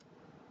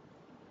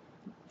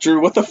Drew,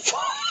 what the fuck?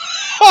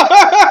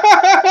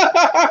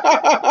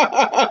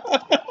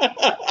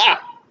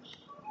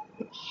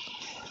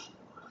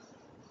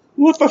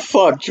 What the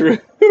fuck, Drew?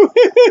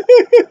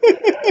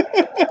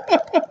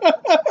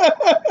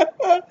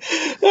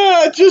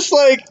 Just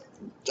like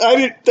I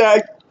did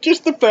that.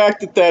 Just the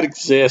fact that that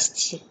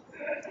exists.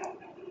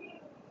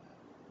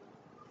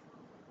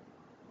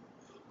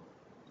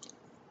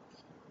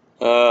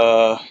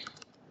 All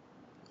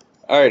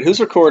right, who's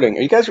recording?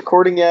 Are you guys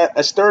recording yet?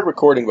 I started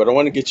recording, but I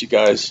want to get you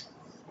guys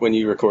when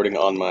you're recording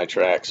on my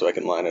track so I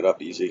can line it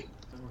up easy.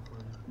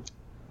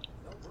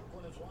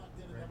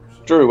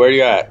 Drew, where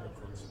you at?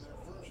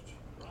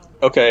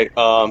 Okay,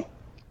 all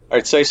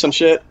right, say some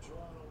shit.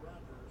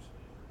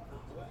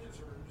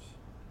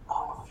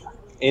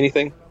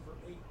 Anything?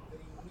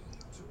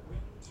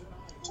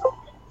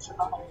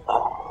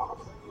 All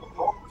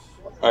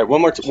right, one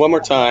more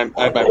time.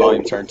 I have my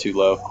volume turned too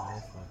low.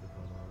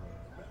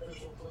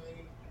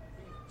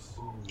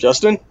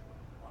 Justin?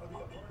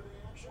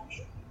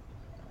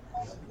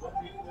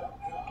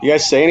 You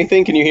guys say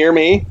anything? Can you hear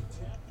me?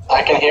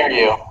 I can hear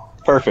you.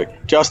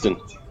 Perfect. Justin?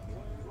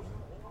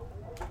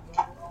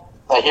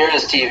 I hear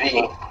his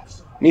TV.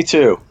 Me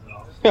too.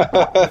 Is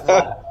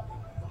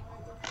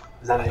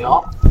that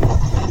y'all?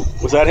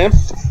 Was that him?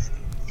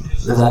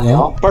 Is that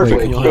y'all? Perfect.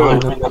 Wait,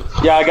 Good.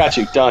 Yeah, I got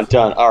you. Done.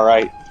 All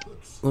right.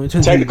 Let me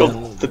turn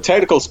The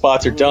technical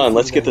spots are done.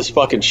 Let's get this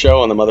fucking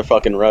show on the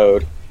motherfucking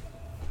road.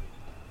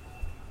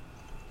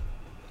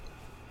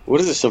 What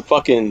is this, some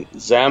fucking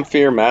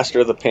Zamfir Master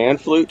of the Pan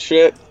Flute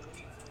shit?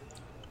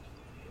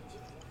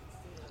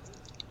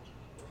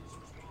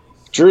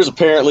 Drew's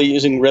apparently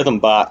using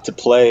RhythmBot to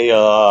play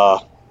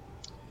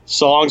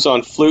songs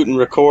on flute and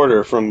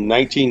recorder from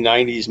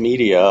 1990s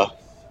media.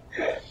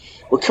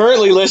 We're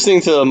currently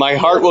listening to My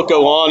Heart Will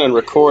Go On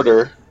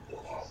recorder.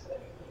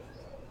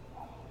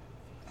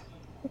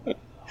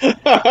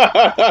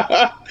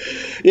 Yeah,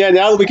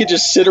 now that we could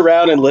just sit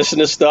around and listen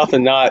to stuff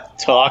and not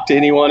talk to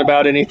anyone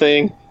about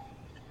anything.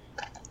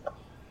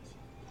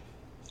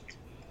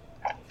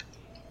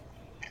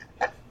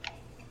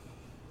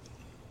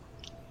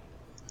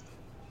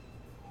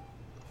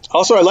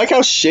 Also, I like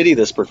how shitty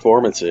this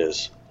performance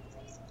is.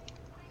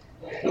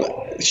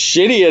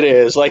 Shitty it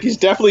is. Like, he's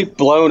definitely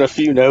blown a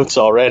few notes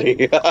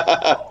already.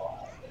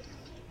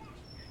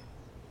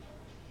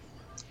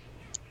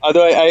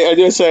 Although I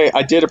do say,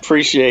 I did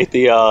appreciate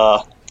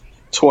the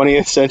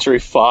 20th Century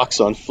Fox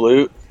on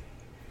flute.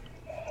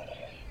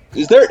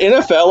 Is there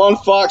NFL on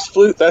Fox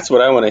flute? That's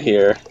what I want to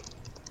hear.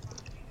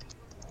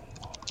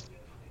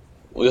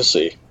 We'll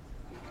see.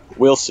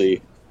 We'll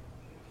see.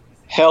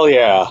 Hell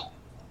yeah.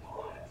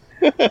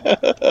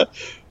 That.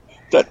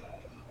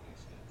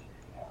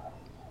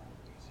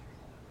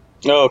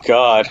 Oh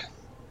God.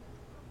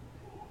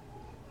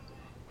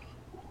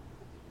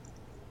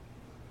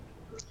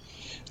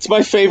 It's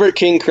my favorite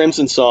King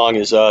Crimson song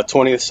is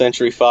 20th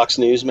Century Fox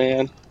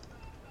Newsman.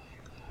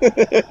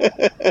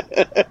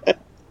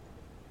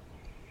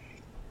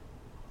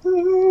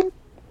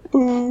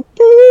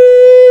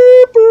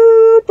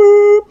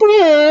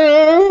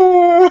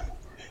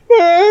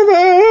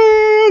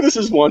 This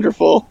is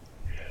wonderful.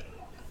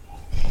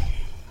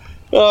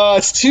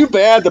 It's too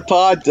bad the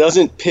pod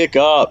doesn't pick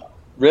up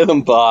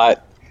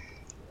RhythmBot.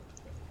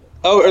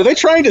 Oh, are they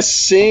trying to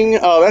sing?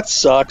 Oh, that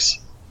sucks.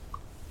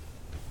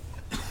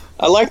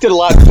 I liked it a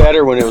lot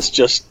better when it was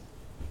just...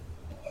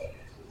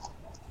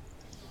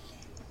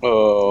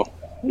 Oh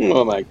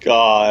my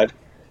God.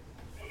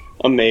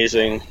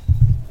 Amazing.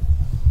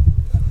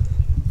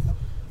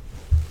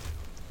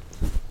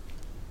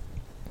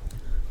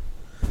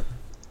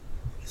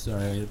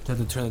 Sorry, I had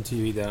to turn the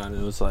TV down.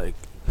 It was like,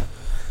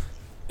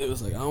 I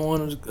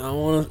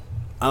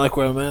like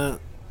where I'm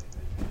at.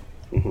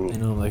 Mm-hmm. You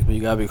know, like, but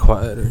you gotta be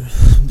quieter,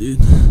 dude.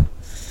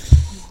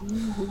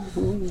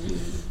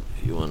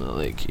 If you wanna,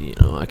 like, you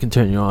know, I can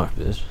turn you off,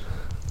 bitch.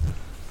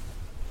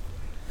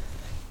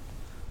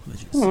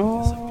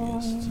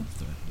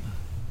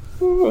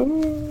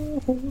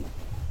 Ooh,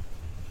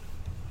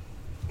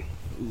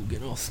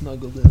 get all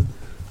snuggled in.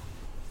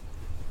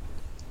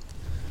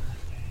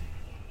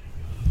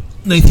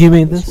 Nathan, you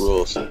made this?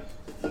 Rules.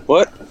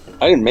 What?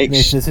 I didn't make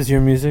Nathan, this is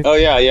your music? Oh,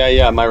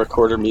 yeah, my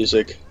recorder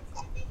music.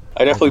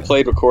 I definitely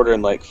played recorder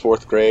in, like,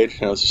 4th grade,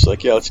 and I was just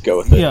like, yeah, let's go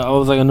with it. Yeah, I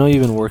was like, I know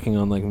you've been working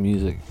on, like,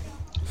 music.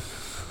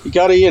 You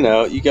gotta, you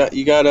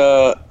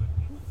gotta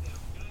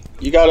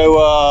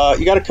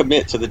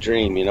commit to the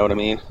dream, you know what I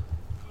mean?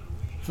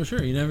 For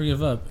sure, you never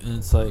give up, and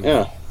it's like...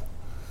 Yeah.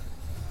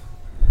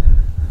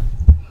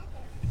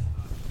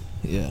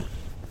 Yeah.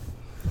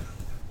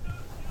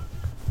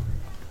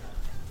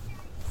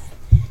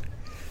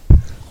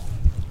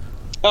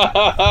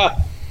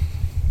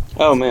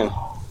 Oh, man.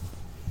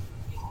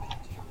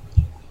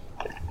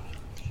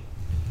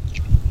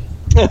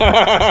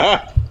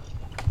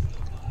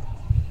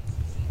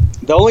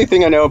 The only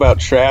thing I know about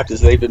Trapped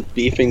is they've been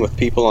beefing with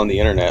people on the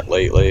internet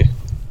lately.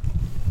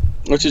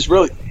 Which is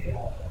really...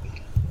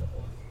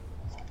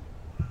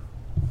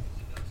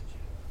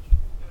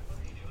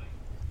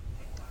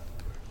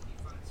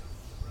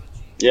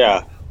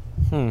 Yeah.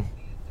 Oh,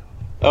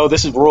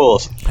 this is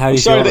rules. How do you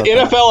Sorry, feel the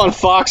about NFL on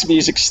Fox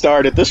Music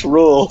started. This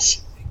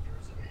rules.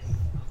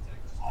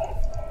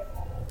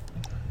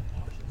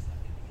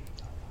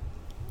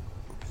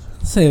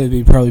 Say they'd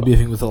be probably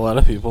beefing with a lot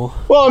of people.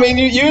 Well, I mean,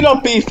 you end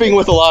up beefing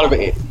with a lot of...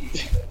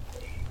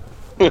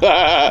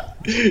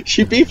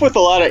 She beef with a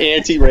lot of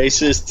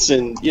anti-racists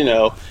and, you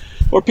know,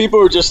 or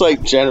people who just,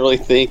 like, generally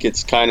think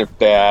it's kind of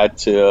bad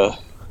to...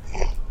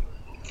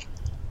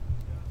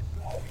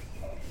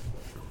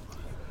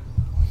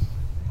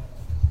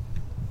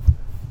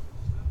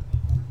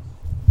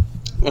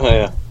 Oh,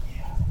 yeah.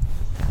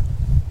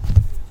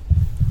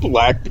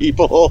 Black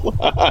people.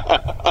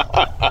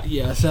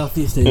 Yeah,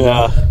 Southeast Asia.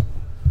 Yeah.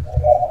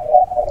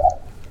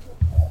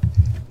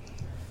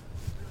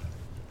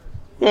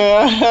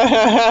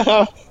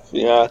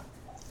 Yeah.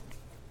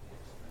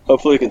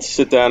 Hopefully we can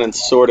sit down and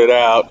sort it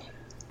out.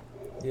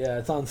 Yeah,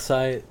 it's on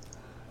site.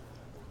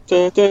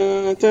 Dun,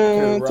 dun, Got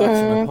dun, rocks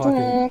in my dun,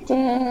 pocket.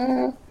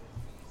 dun.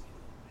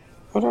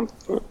 Hold on.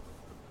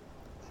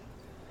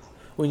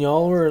 When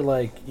y'all were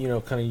like, you know,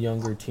 kind of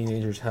younger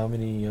teenagers, how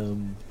many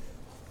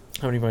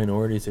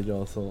minorities did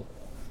y'all assault?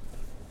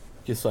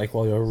 Just like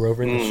while you were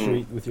roving the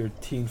street with your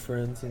teen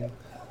friends and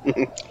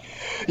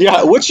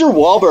Yeah, what's your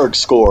Wahlberg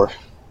score?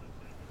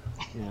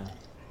 yeah.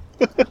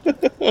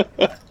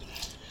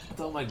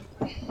 Oh my.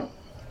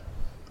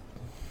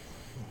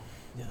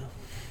 Yeah.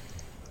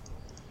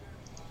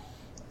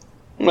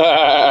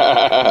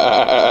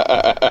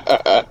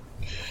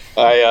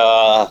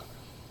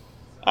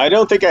 I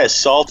don't think I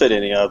assaulted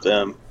any of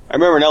them. I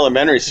remember in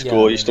elementary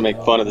school, I used to make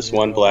yeah, fun of this yeah,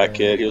 one black yeah.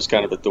 kid. He was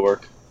kind of a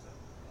dork.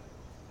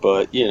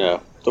 But, you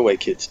know, the way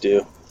kids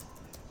do.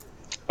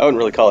 I wouldn't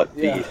really call it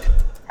Yeah. beef.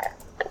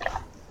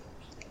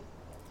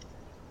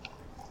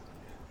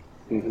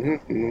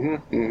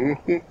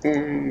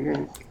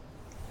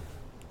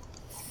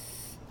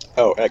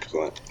 Oh,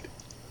 excellent.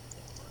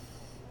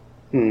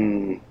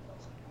 I'm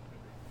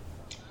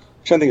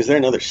trying to think, is there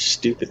another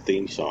stupid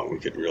theme song we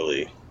could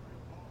really...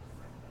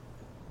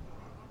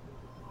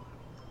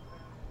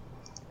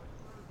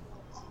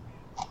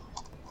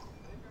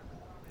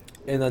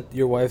 And that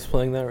your wife's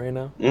playing that right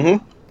now?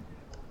 Mm-hmm.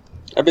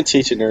 I've been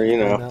teaching her, you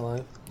Playing know. that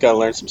live? Gotta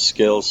learn some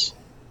skills.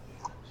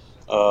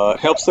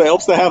 Helps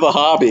to have a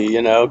hobby,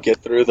 you know,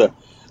 get through the...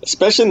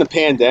 Especially in the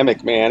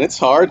pandemic, man, it's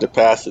hard to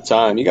pass the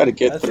time. You gotta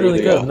get That's through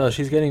really the... good. No,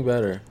 she's getting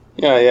better.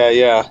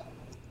 Yeah.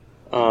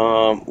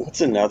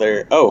 What's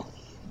another... Oh,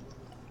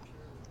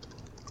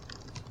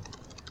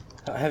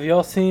 Have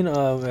y'all seen?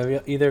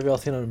 Either of y'all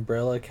seen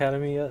Umbrella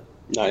Academy yet?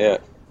 not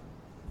yet.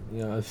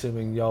 You know,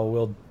 assuming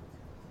y'all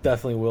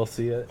definitely will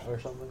see it or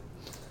something.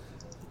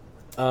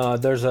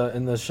 There's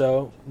in the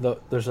show.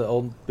 There's an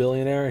old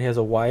billionaire and he has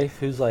a wife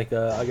who's like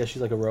I guess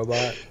she's like a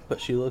robot,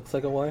 but she looks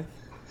like a wife.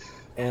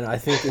 And I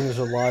think there's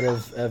a lot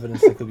of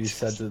evidence that could be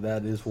said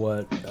that is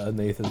what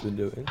Nathan's been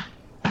doing.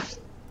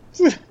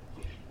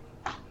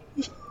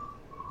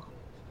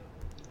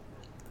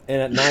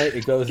 And at night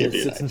it goes and Give it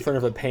you sits an in front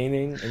of a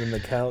painting, and then the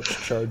couch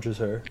charges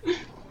her.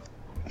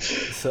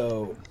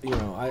 So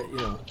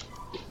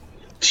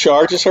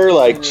Charges her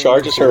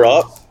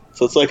up?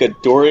 So it's like a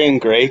Dorian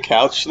Gray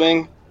couch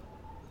thing?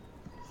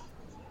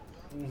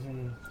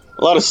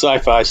 A lot of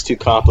sci-fi is too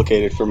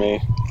complicated for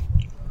me.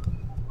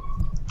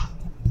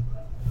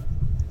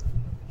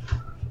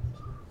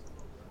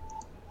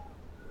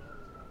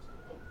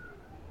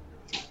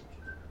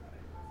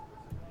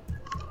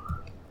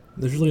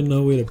 There's really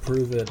no way to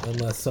prove it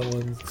unless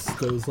someone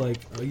goes like,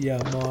 oh, yeah,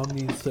 mom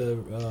needs to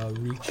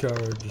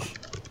recharge.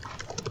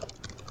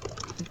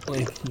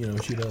 Like, you know,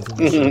 she does in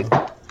the show.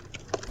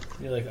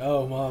 You're like,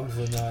 oh, mom's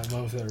got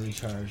to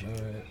recharge. All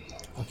right,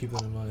 I'll keep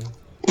that in mind.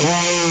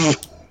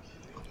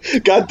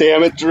 God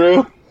damn it,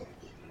 Drew.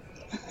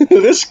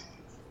 This...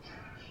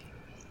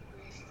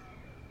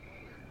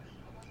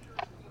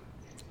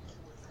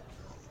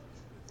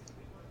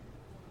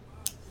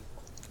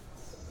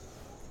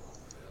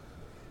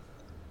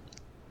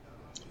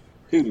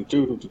 That's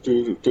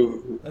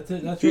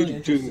really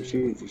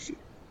interesting.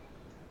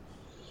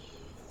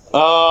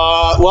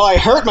 Well, I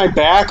hurt my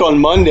back on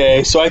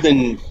Monday, so I've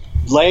been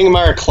laying in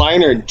my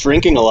recliner and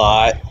drinking a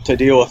lot to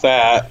deal with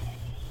that.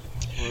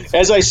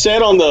 As I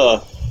said on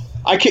the...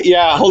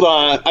 hold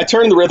on. I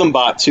turned the rhythm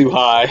bot too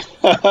high.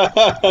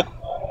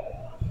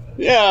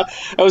 Yeah,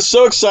 I was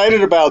so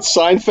excited about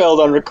Seinfeld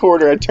on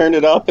recorder, I turned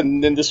it up,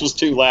 and then this was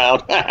too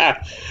loud.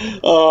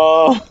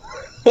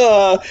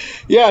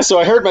 Yeah, so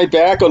I hurt my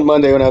back on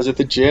Monday when I was at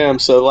the gym.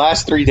 So the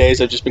last 3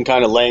 days I've just been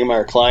kind of laying in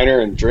my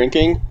recliner and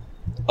drinking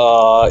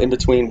in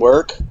between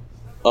work.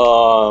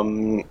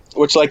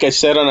 Which, like I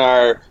said on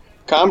our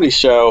comedy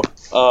show,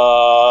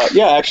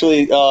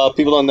 actually,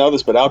 people don't know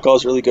this, but alcohol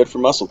is really good for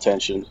muscle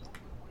tension.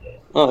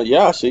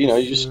 Yeah, so, you know,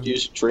 you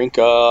just drink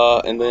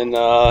and then...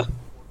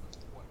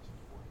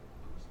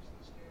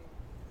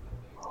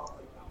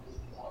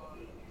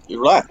 you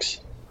relax.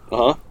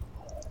 Uh-huh.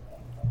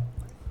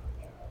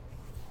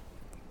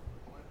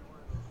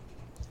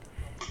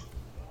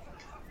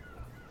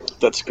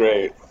 That's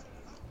great.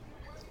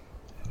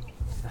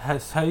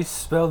 How you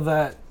spell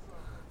that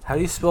How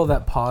do you spell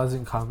that pause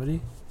in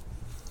comedy?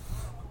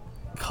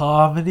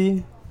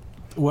 Comedy?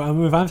 Well, I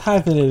mean, if I'm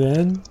typing it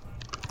in,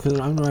 because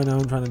I'm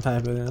trying to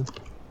type it in.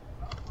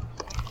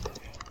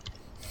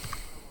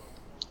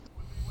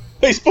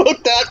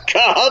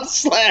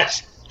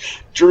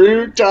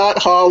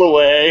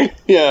 Facebook.com/Drew.Holloway.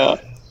 Yeah.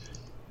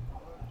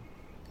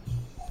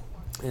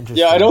 Interesting.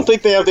 Yeah, I don't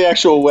think they have the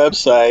actual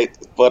website,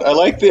 but I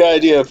like the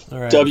idea of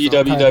Alright, so I'm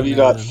typing that in.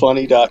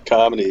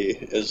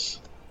 www.funny.comedy is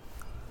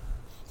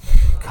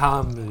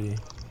Comedy.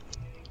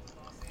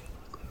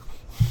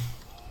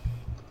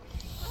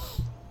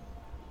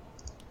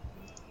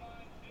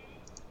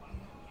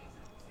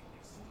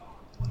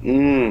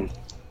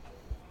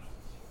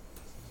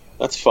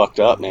 That's fucked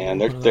up, man.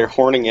 They're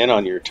horning in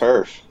on your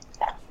turf.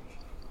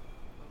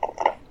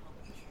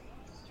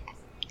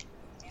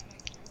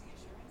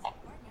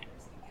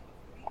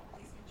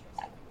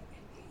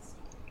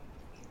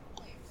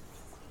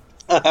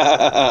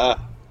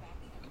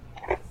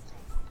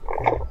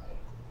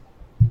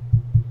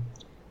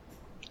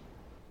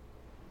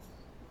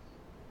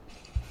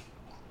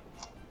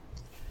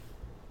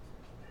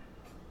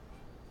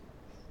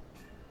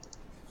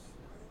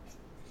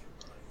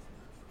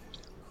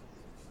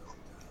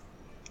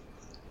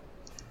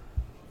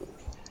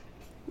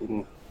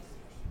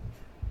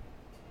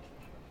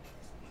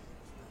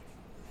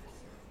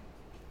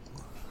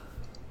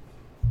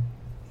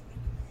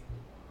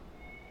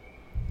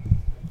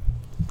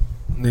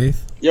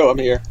 Nath? Yo, I'm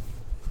here.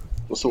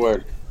 What's the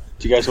word?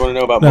 Do you guys want to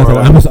know about Nothing.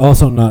 more? I was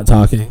also not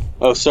talking.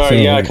 Oh, sorry. So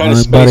Yeah, I kind of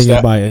I'm spaced butting it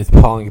out. by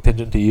calling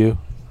attention to you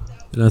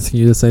and asking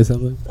you to say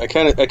something. I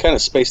kind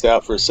of spaced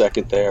out for a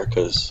second there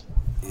because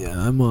Yeah,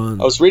 I'm on.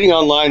 I was reading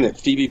online that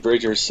Phoebe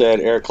Bridgers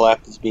said Eric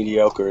Clapton's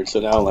mediocre, and so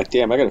now I'm like,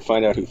 damn, I got to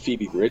find out who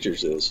Phoebe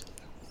Bridgers is.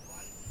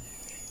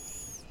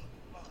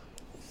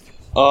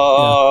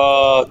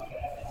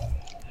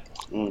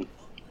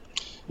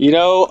 You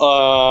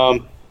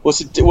know, what's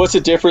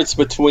the difference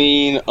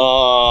between a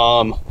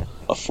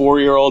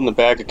 4-year-old and a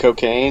bag of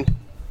cocaine?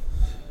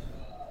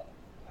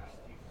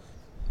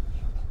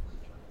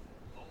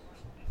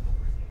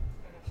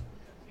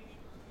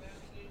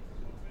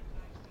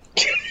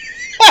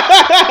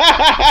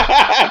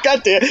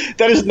 God damn,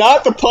 that is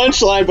not the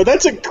punchline, but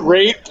that's a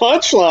great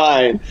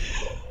punchline.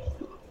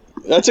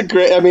 That's a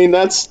great. I mean,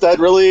 that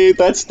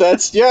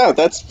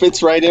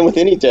fits right in with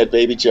any dead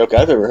baby joke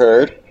I've ever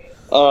heard.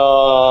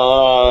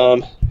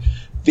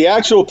 The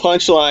actual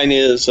punchline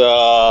is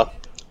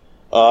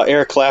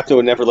Eric Clapton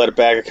would never let a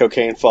bag of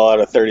cocaine fall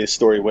out a 30th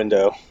story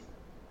window.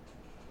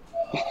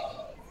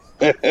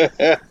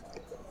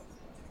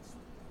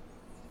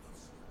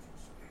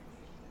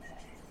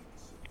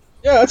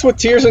 Yeah, that's what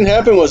Tears in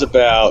Heaven was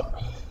about.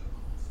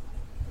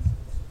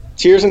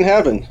 Tears in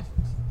Heaven.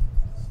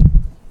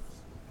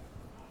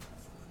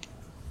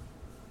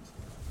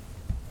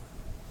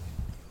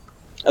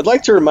 I'd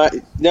like to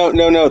remind...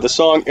 No. The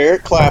song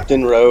Eric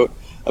Clapton wrote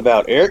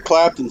about Eric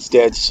Clapton's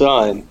dead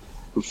son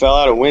who fell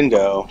out a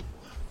window.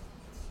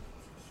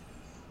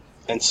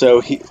 And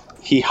so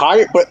he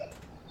hired... But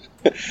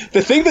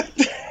the thing that...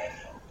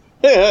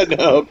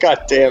 No,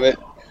 god damn it.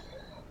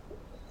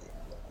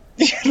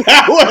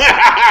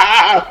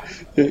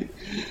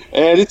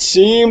 And it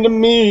seemed to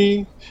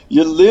me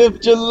you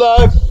lived your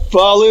life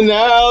falling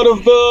out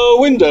of the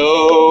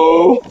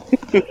window.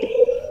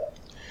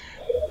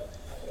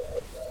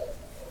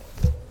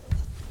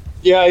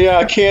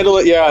 Yeah, Candle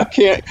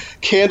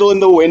in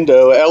the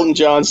Window, Elton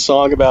John's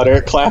song about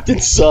Eric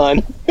Clapton's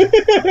son.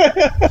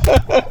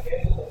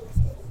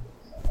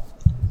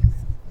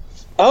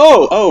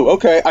 Oh,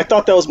 okay. I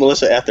thought that was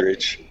Melissa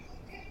Etheridge.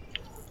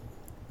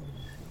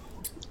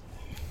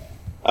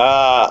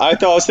 I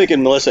was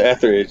thinking Melissa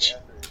Etheridge.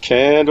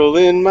 Candle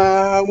in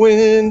my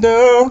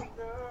window,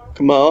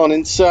 come on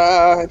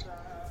inside.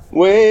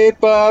 Wait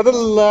by the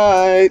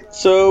light,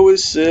 so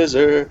is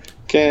scissor.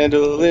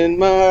 Candle in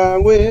my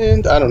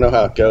wind. I don't know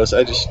how it goes.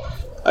 I just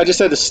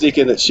had to sneak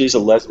in that she's a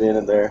lesbian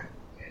in there.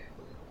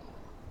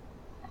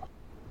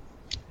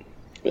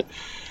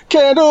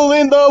 Candle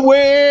in the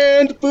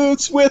wind,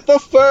 boots with the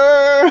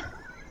fur.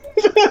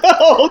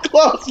 Oh,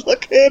 close,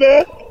 look at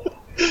it.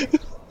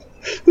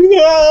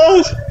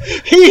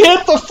 He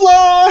hit the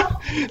floor.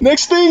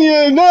 Next thing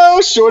you know,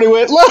 Shorty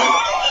went low.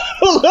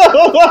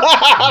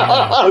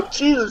 Oh,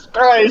 Jesus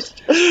Christ.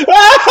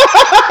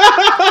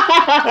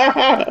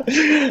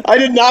 I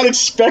did not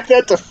expect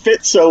that to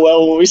fit so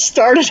well when we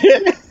started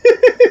it.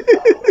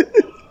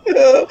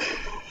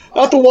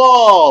 Off the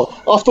wall.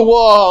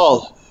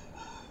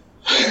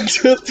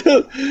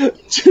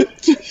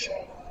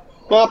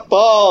 Not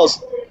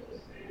balls.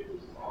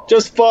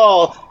 Just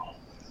fall.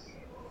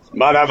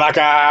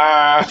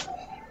 Motherfucker!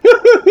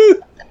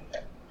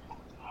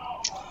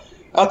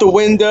 Out the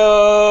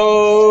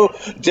window,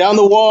 down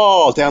the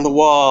wall.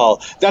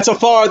 That's how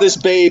far this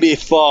baby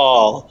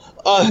fall.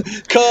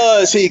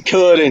 'Cause he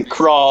couldn't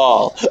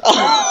crawl. Solicitous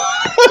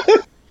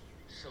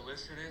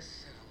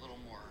and a little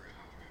more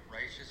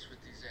righteous with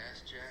these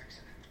ass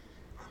jacks.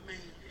 I mean,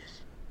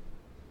 it's...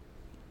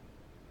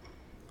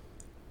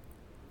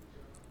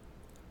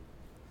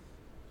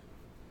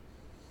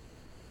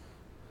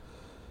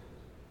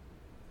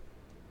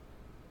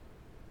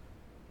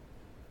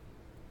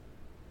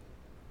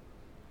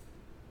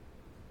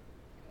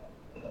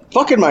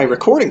 Fucking my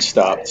recording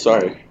stopped.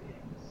 Sorry.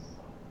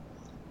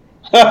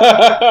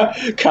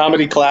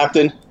 Comedy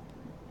Clapton.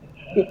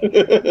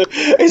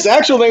 His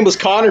actual name was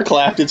Connor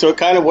Clapton, so it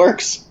kind of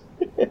works.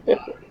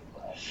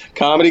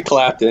 Comedy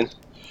Clapton.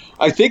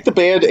 I think the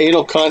band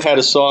Anal Cunt had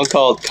a song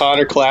called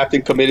Connor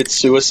Clapton Committed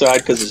Suicide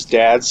because his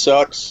dad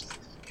sucks.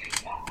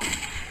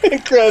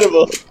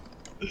 Incredible.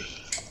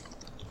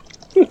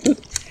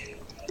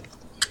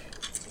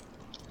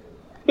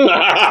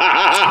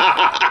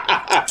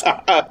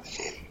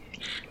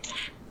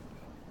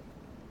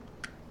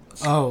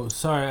 Oh,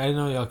 sorry. I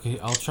know y'all.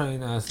 I'll try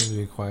and ask them to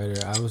be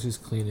quieter. I was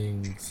just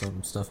cleaning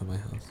some stuff in my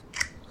house.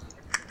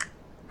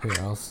 Here,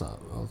 I'll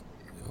stop.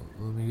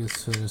 Let me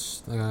just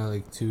finish. I got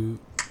like 2.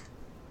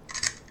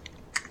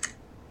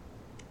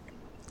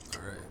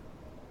 Alright.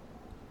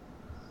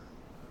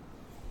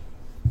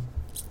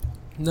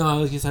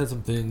 No, I just had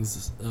some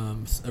things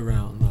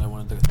around that I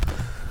wanted to.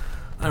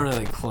 I don't really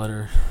like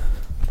clutter.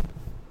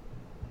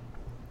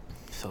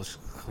 So I was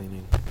just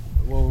cleaning.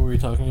 What were we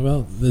talking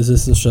about? Is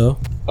this the show?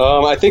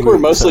 I think we're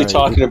mostly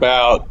talking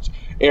about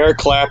Eric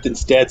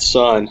Clapton's dead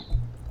son.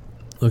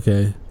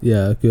 Okay.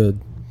 Yeah. Good.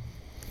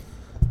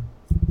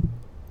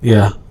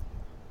 Yeah.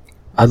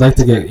 I'd like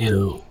to get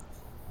don't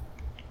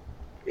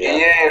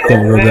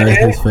rub that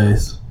in his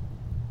face.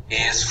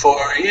 He's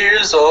 4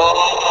 years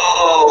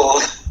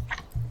old.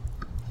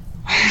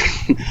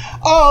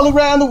 All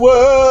around the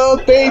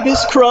world,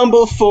 babies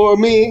crumble for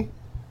me.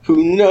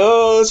 Who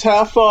knows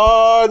how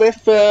far they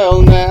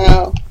fell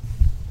now?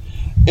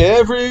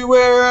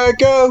 Everywhere I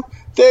go,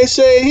 they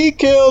say he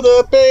killed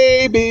a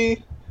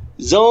baby.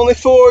 He's only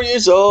 4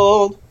 years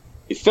old.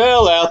 He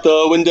fell out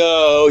the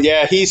window.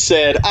 Yeah, he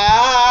said,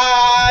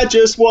 I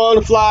just want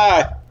to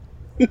fly.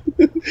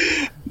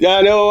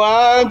 I know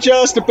I'm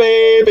just a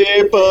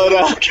baby, but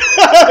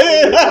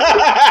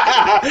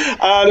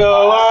I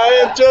know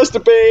I am just a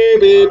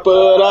baby,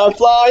 but I'm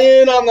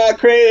flying, I'm not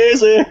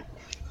crazy.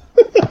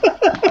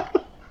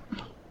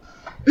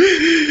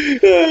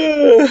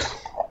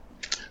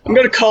 I'm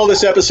going to call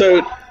this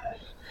episode,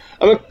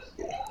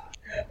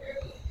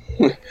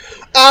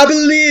 I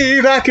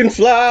believe I can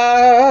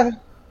fly.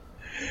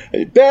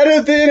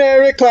 Better than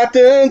Eric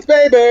Clapton's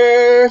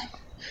baby.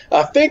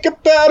 I think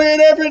about it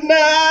every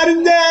night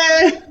and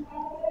day.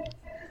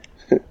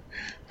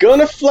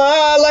 Gonna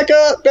fly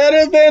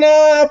better than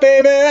a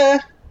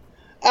baby.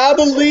 I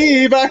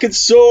believe I can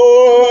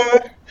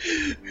soar.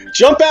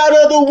 Jump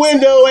out of the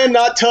window and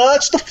not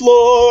touch the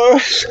floor.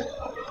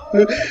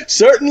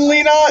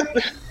 Certainly not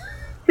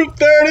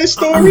 30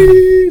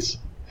 stories.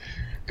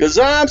 'Cause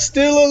I'm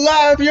still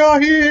alive, you're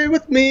here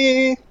with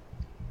me.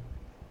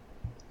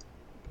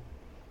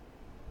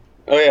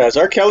 Oh yeah, is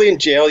R. Kelly in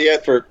jail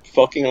yet for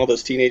fucking all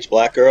those teenage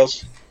black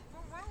girls?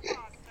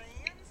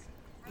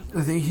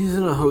 I think he's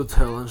in a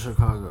hotel in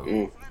Chicago.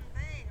 Mm.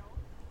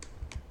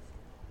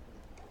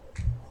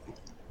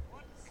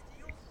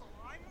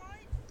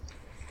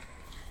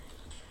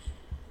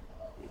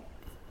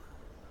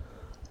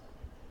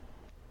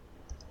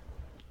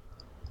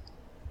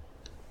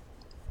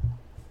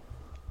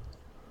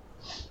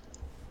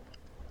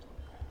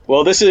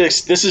 Well, this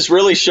is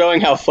really showing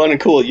how fun and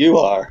cool you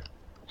are.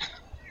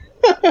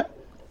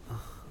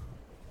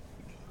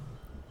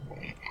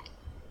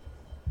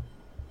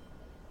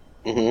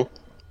 Mm-hmm.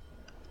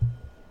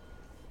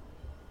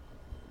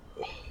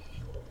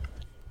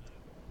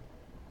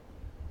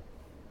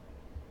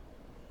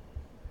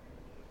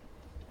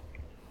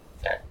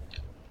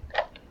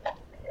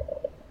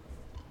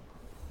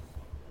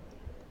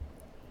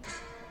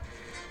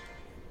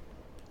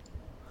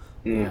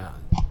 Yeah,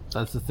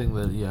 that's the thing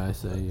that I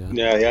say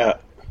Yeah.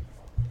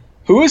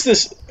 Who is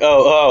this?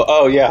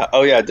 Oh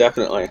yeah,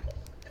 definitely.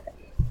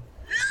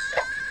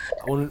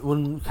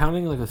 When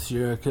counting like a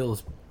serial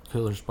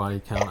killer's body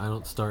count, I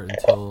don't start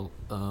until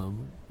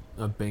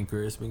a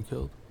banker has been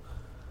killed,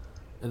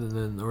 and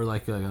then or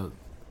like a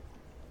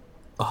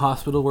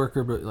hospital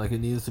worker, but like it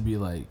needs to be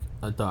like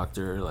a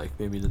doctor, like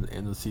maybe an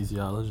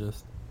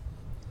anesthesiologist,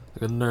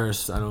 like a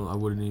nurse. I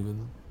wouldn't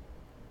even.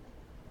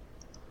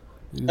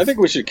 I think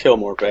we should kill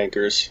more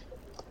bankers.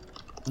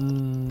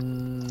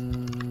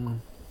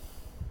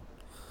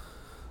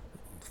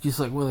 Just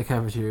like one of the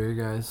cafeteria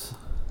guys.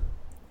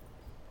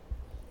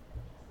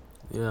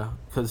 Yeah,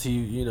 because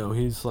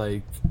he's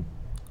like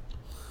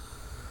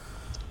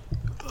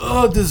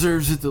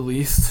deserves it the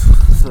least,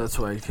 so that's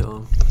why I'd kill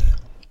him.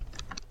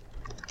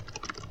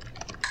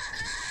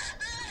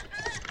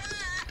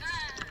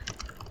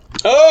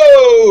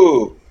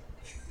 Oh,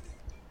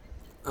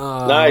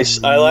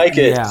 nice! I like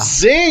it. Yeah.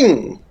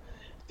 Zing!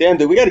 Damn,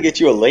 dude, we got to get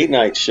you a late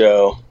night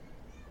show.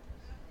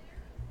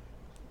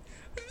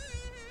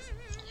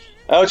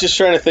 I was just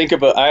trying to think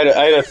about. I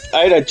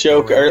had a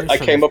joke I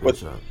came up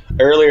with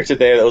earlier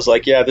today that was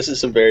like, yeah, this is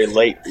some very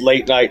late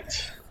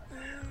night.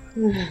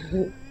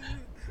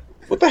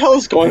 What the hell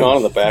is going on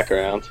in the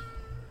background?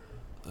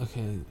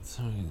 Okay,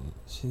 sorry,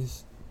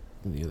 she's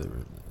in the other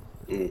room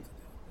now. Mm.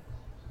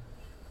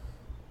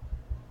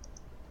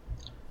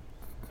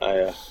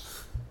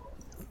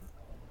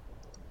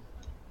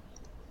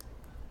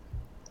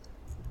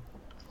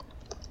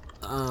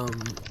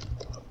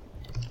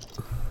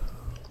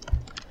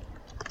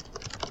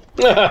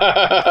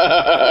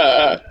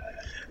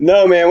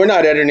 No, man, we're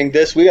not editing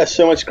this. We got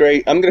so much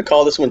great. I'm gonna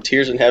call this one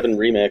 "Tears in Heaven"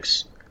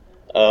 remix.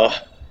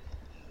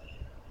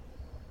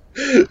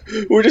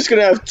 We're just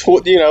gonna have,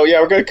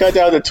 we're gonna cut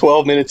down to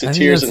 12 minutes of I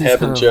think Tears that's in just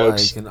Heaven kind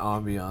jokes. of like an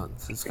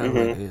ambiance. It's kind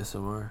of like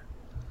ASMR.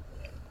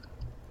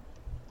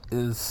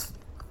 Is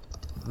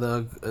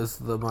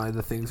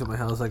the things in my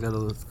house I gotta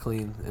look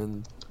clean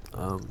and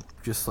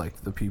just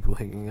like the people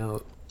hanging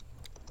out.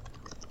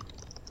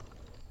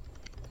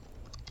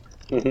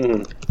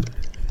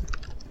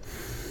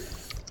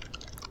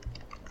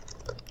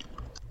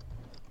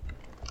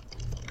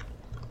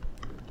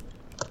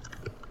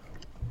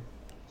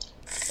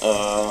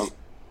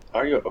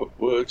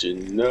 Would you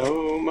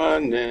know my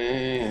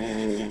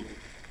name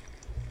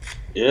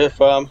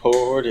if I'm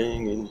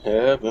hoarding in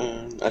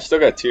heaven? I still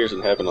got Tears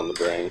in Heaven on the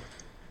brain.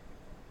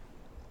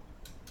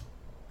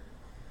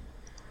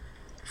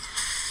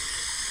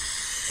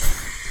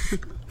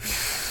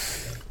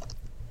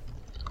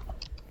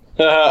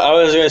 I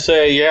was gonna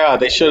say, yeah,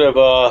 they should have.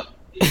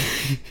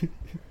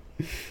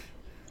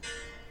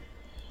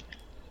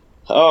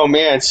 Oh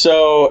man!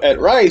 So at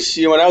Rice,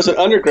 when I was an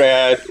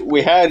undergrad,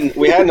 we had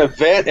an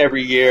event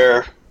every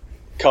year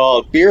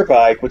called Beer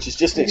Bike, which is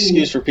just an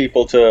excuse for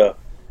people to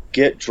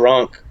get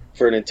drunk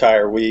for an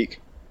entire week.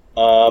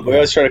 But we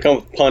always try to come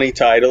up with punny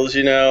titles,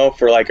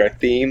 for like our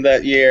theme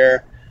that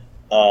year.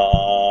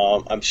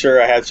 I'm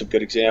sure I had some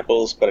good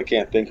examples, but I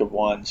can't think of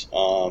ones.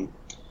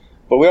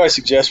 But we always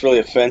suggest really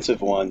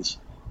offensive ones.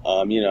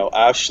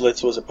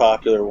 Auschwitz was a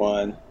popular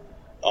one.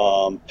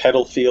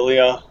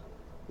 Pedophilia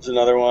was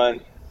another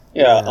one.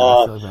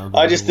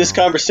 This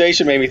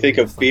conversation made me think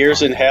of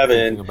Beers in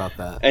Heaven,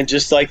 and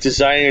just like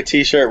designing a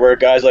T-shirt where a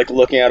guy's like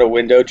looking out a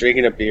window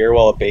drinking a beer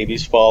while a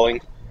baby's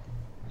falling.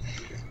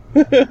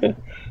 Did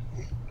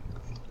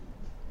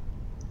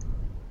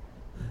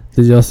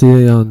y'all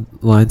see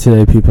online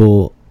today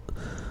people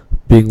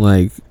being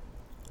like,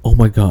 "Oh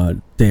my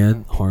God,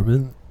 Dan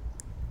Harmon,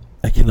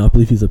 I cannot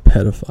believe he's a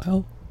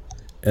pedophile,"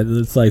 and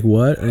then it's like,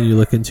 what? And you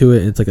look into it,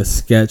 and it's like a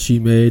sketch he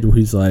made where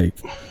he's like.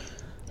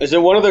 Is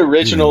it one of the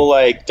original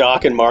like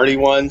Doc and Marty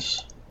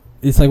ones?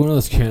 It's like one of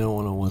those Channel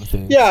 101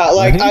 things. Yeah,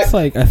 like I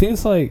think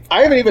it's like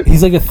I haven't even.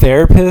 He's like a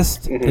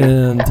therapist,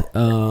 and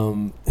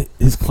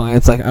his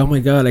client's like, "Oh my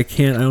God, I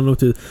don't know what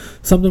to."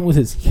 Something with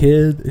his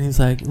kid, and he's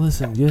like,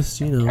 "Listen,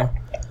 just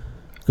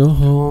go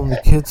home.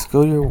 The kids,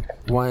 go to your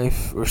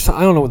wife, or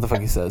I don't know what the fuck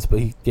he says, but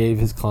he gave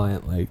his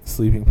client like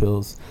sleeping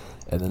pills."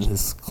 And then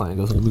his client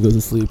goes home and goes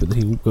to sleep, and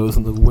then he goes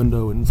in the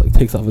window and like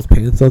takes off his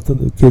pants out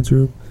in the kid's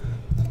room.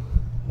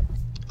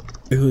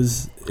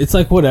 It's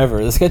like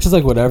whatever. The sketch is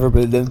like whatever,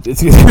 but then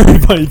it's very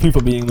funny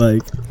people being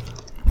like,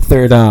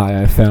 "Third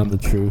eye, I found the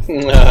truth."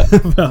 Yeah.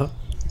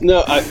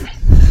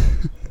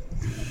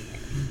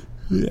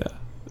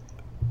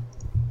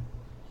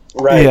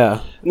 Right.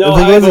 Yeah. No,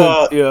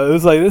 it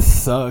was like,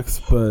 this sucks,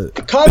 but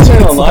the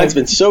content online's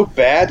been so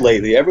bad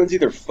lately. Everyone's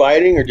either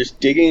fighting or just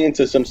digging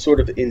into some sort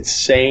of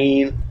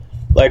insane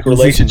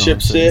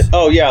relationship shit.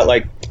 Oh yeah,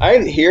 like I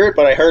didn't hear it,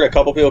 but I heard a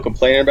couple people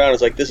complaining about it. I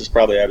was like, this is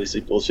probably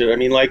obviously bullshit. I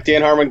mean, like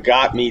Dan Harmon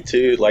got me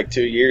too, like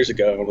 2 years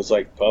ago, and was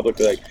like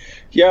publicly like,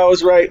 yeah, I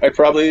was right. I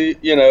probably,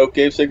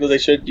 gave signals I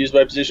should use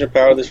my position of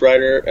power to this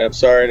writer, and I'm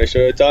sorry, and I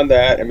should have done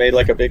that, and made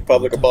like a big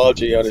public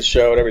apology on his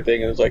show and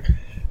everything. And it was like,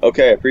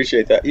 okay, I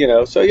appreciate that,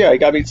 So yeah, he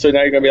got me. So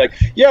now you're gonna be like,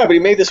 yeah, but he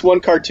made this one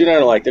cartoon. I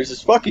don't like. There's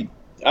this fucking,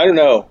 I don't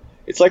know.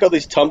 It's like all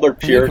these Tumblr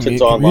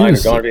Puritans online are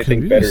don't have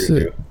anything better to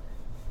do.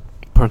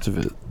 Parts of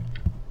it.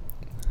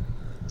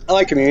 I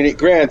like Community.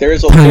 Granted, there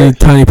is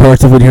tiny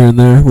parts of it here and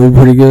there. We're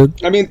pretty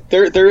good. I mean,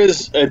 there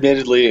is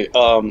admittedly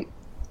a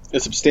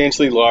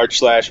substantially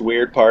large /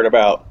 weird part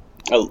about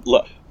a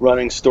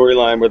running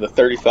storyline where the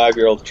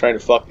 35-year-old trying to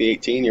fuck the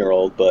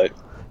 18-year-old, but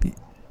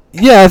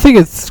yeah, I think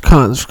it's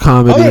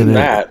comedy. Other than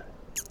that,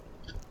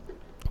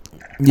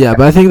 yeah,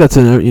 but I think that's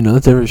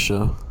that's every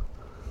show.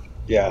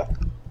 Yeah.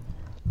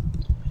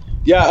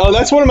 Yeah. Oh,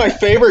 that's one of my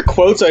favorite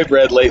quotes I've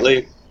read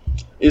lately.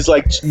 Is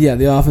like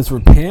The Office where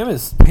Pam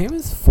is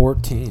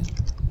 14.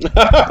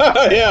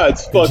 Yeah,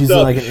 it's fucked she's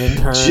up. Like an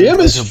intern.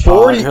 Jim is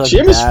 40.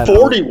 Jim is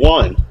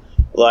 41.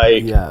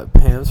 Like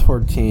Pam's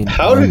 14.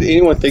 How did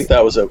anyone think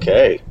that was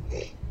okay?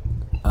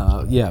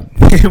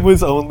 Pam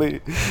was only.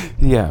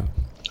 Yeah.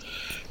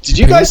 Did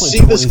you guys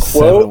see this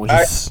quote?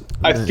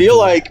 I feel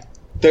like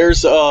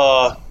there's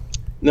no.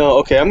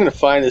 Okay, I'm gonna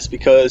find this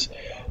because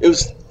it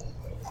was.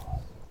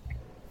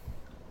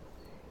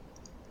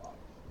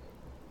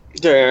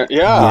 There,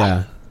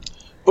 yeah.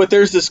 But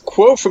there's this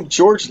quote from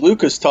George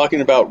Lucas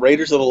talking about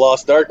Raiders of the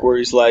Lost Ark where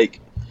he's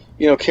like,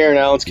 Karen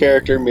Allen's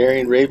character,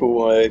 Marion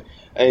Ravenwood,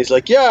 and he's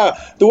like, yeah,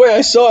 the way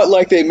I saw it,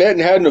 like they met and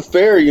had an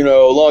affair,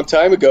 a long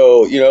time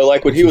ago,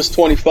 like when he was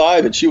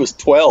 25 and she was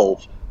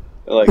 12.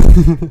 Like,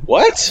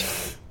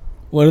 what?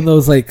 One of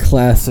those like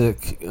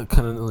classic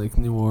kind of like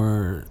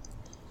noir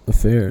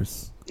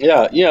affairs.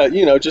 Yeah,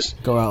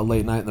 just go out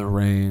late night in the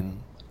rain.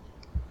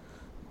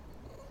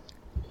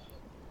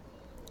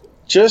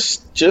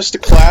 just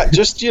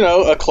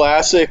a a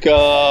classic.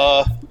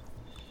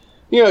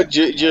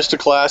 Just a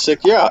classic.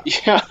 Yeah.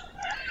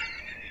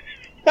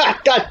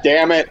 God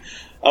damn it!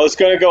 I was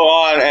gonna go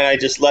on, and I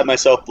just let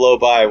myself blow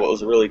by what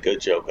was a really good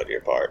joke on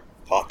your part.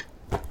 Fuck.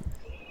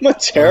 I'm a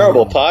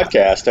terrible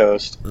podcast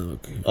host.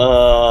 Okay.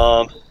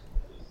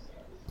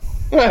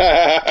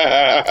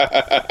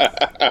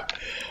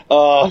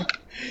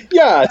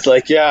 Yeah, it's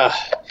like,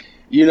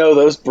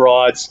 those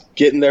broads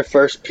getting their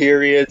first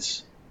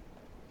periods,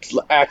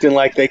 acting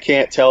like they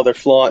can't tell they're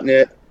flaunting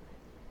it.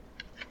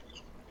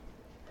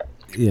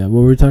 Yeah,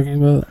 what were we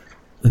talking about?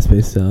 I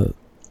spaced out.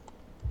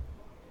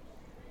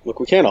 Look,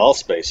 we can't all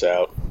space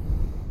out.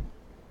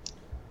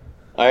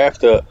 I have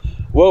to.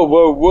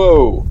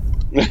 Whoa.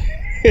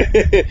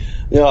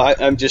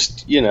 I'm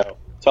just,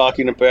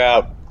 talking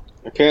about.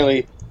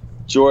 Apparently,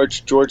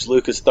 George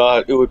Lucas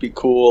thought it would be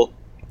cool.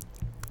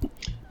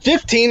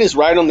 15 is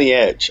right on the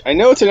edge. I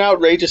know it's an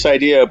outrageous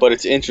idea, but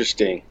it's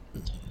interesting.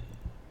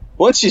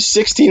 Once she's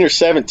 16 or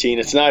 17,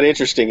 it's not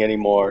interesting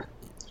anymore.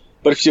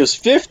 But if she was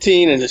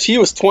 15 and he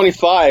was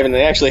 25 and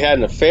they actually had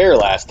an affair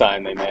last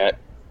time they met.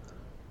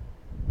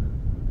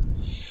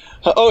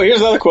 Oh, here's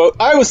another quote.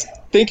 I was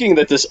thinking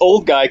that this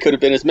old guy could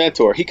have been his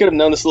mentor. He could have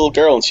known this little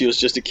girl when she was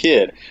just a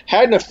kid.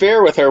 Had an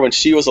affair with her when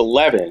she was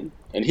 11,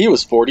 and he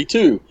was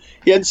 42.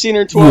 He hadn't seen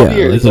her in 12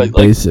 years. Like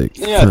basic.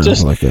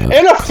 Just like an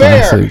affair.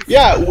 Classic.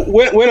 Yeah,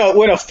 when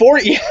a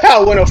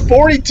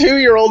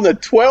 42-year-old and a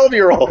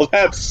 12-year-old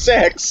have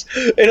sex,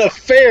 an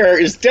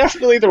affair is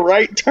definitely the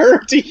right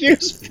term to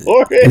use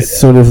for it. It's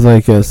sort of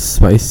like a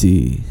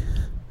spicy.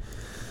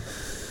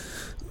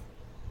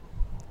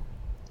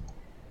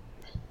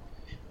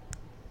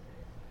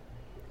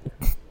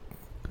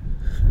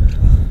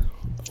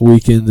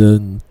 Weekend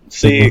and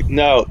see,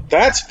 no,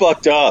 that's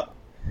fucked up.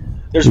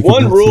 There's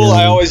one rule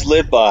I always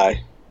live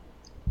by.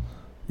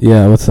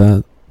 Yeah, what's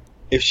that?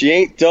 If she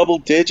ain't double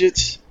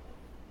digits,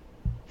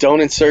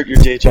 don't insert your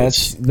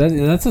digits.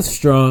 That's a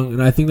strong,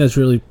 and I think that's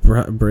really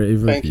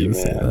brave. Thank you,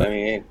 man. I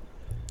mean,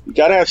 you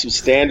gotta have some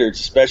standards,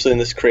 especially in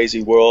this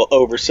crazy world,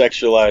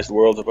 over-sexualized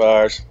world of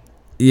ours.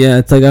 Yeah,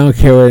 it's like I don't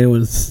care what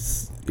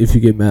anyone's. If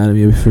you get mad at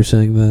me for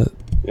saying that,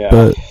 yeah.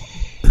 But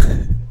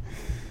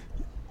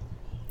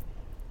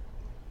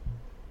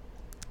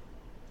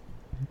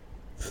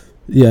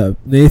yeah,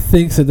 Nate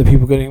thinks that the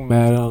people getting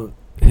mad on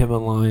him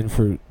online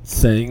for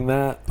saying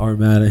that are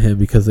mad at him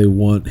because they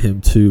want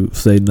him to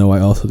say, no,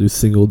 I also do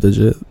single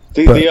digit.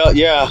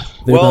 Yeah.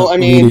 Well, I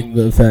mean,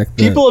 the fact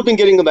that people have been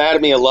getting mad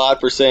at me a lot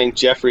for saying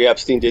Jeffrey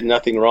Epstein did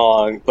nothing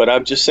wrong, but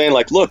I'm just saying,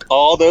 like, look,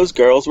 all those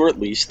girls were at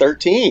least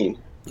 13.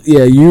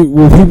 Yeah,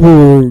 people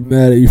were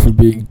mad at you for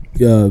being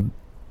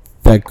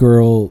that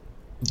girl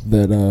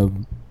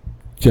that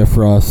Jeff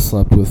Ross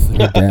slept with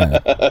her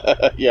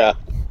dad. Yeah.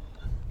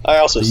 I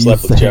also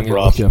slept with Jeff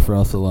Ross. Jeff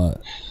Ross a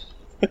lot.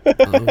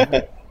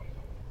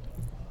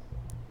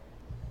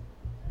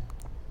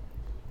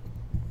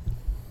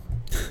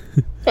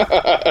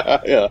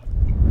 Yeah.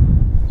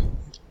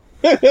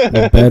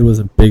 The bed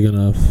wasn't big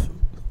enough,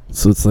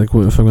 so it's like,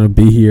 what if I'm gonna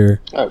be here?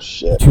 Oh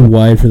shit! Too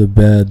wide for the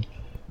bed.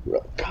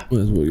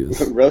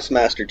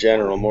 Roastmaster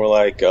General, more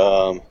like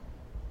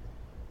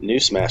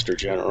Newsmaster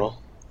General.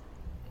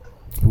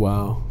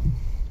 Wow.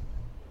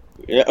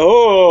 Yeah.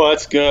 Oh,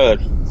 that's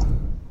good.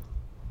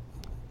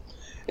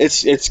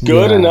 It's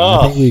good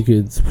enough. I think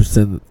we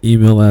could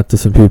email that to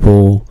some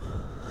people,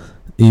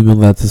 email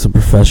that to some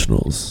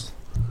professionals,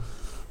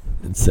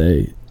 and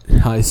say,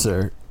 "Hi,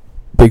 sir.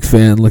 Big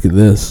fan. Look at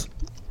this.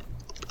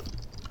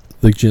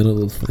 The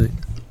genitals thing."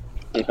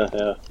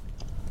 Yeah.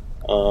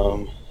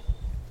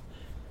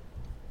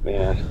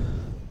 Man.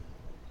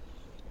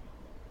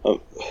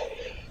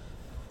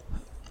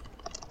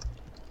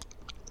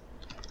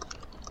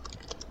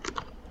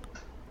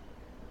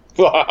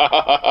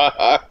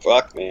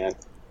 Fuck, man.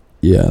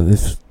 Yeah,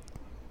 this.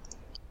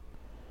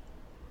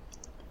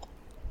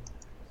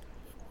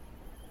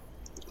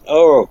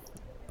 Oh.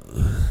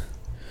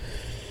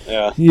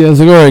 Yeah. Yeah, it's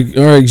like,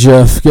 all right,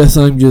 Jeff. Guess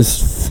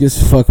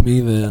fuck me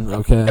then.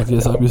 Okay, I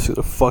guess I'm just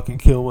gonna fucking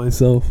kill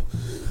myself.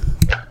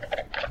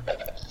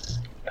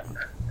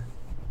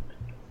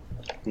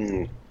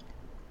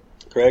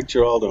 Craig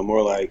Giraldo,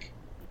 more like.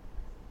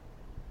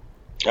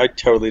 I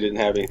totally didn't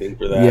have anything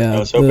for that. Yeah, I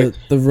was hoping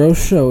the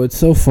roast show. It's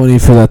so funny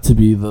for that to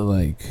be the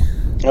like.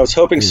 I was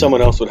hoping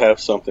someone else would have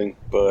something,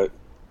 but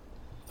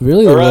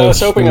really, I was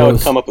hoping I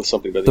would come up with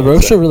something. By the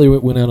roast show really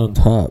went out on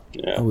top.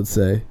 Yeah. I would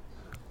say.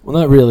 Well,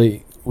 not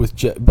really with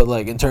but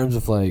like in terms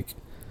of like,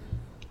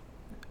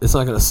 it's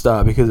not gonna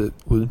stop because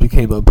it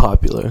became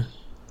unpopular.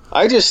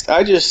 I just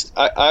wish.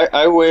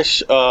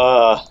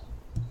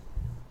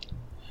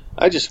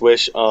 I just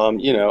wish,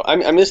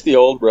 I miss the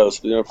old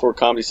roast, before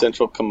Comedy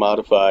Central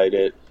commodified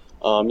it.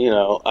 I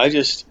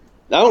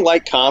don't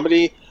like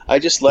comedy. I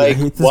just like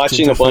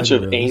watching a bunch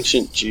of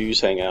ancient Jews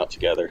hang out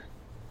together.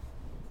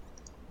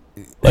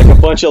 Like a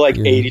bunch of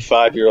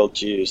 85-year-old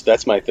Jews.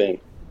 That's my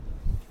thing.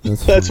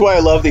 That's why I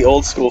love the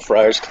old school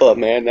Friars Club,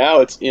 man.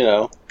 Now it's,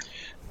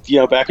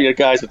 back when you had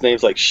guys with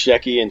names like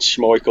Shecky and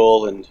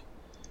Schmoikel,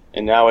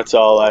 and now it's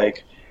all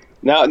like,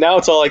 Now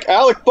it's all like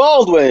Alec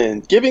Baldwin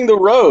giving the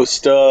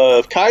roast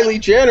of Kylie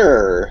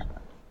Jenner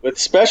with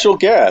special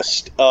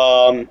guest.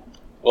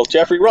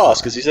 Jeffrey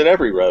Ross, because he's at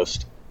every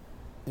roast.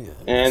 Yeah,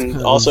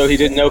 And also, he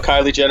didn't know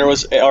Kylie Jenner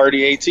was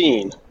already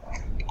 18.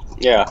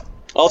 Yeah.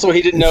 Also,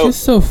 he didn't know. It's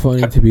just so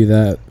funny to be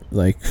that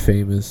like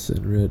famous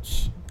and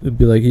rich. It'd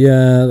be like,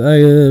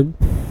 yeah,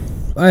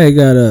 I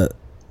gotta.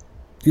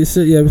 You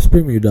said, yeah, just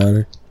bring me your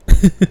daughter.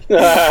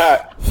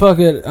 Fuck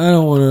it, I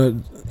don't want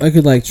to. I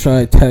could like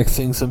try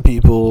texting some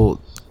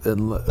people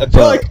and. I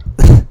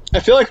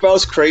feel like if I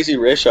was crazy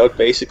rich, I would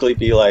basically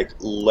be like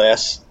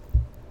less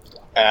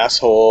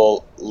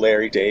asshole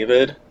Larry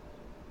David.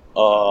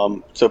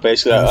 So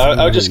basically,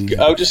 I would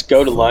just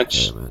go to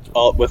lunch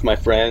with my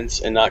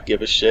friends and not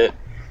give a shit.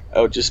 I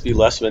would just be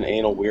less of an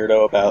anal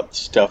weirdo about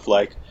stuff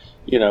like,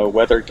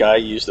 whether a guy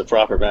used the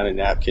proper amount of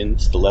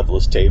napkins to level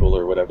his table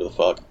or whatever the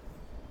fuck.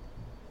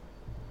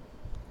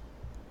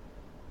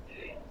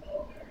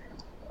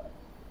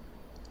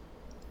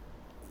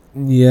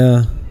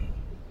 Yeah.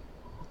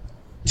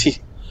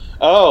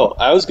 Oh,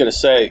 I was gonna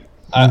say,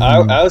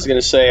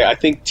 I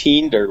think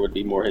Tinder would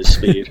be more his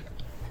speed.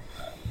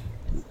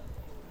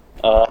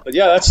 But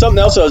yeah, that's something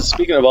else I was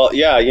speaking about.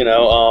 Yeah,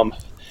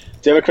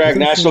 Democratic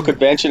National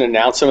Convention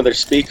announced some of their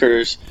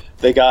speakers.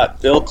 They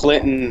got Bill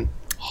Clinton.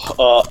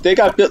 They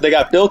got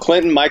Bill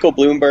Clinton, Michael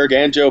Bloomberg,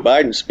 and Joe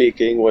Biden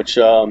speaking, which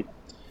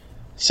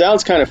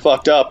sounds kind of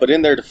fucked up. But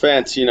in their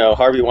defense,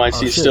 Harvey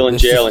Weinstein's still in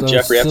jail and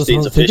Jeffrey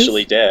Epstein's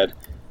officially dead.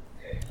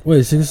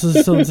 Wait, so this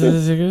is still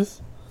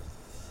tickets?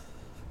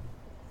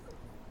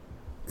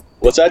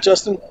 What's that,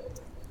 Justin?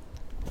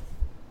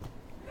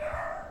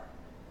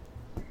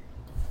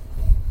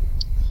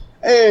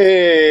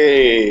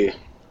 Hey,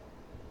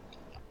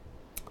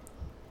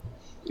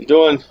 you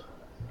doing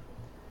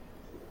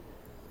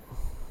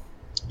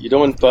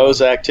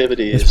Bo's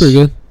activities? It's pretty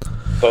good.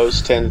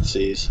 Bo's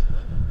tendencies.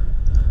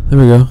 There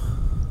we go.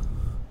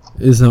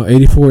 It's now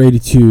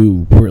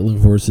 84-82 Portland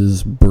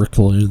versus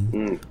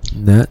Brooklyn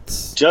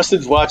Nets.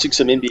 Justin's watching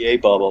some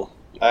NBA bubble.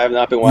 I have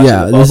not been watching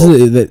the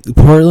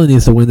bubble. Portland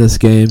needs to win this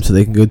game so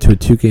they can go to a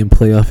 2-game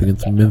playoff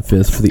against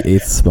Memphis for the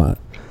 8th spot.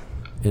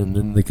 And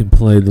then they can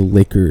play the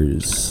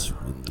Lakers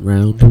in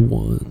round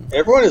 1.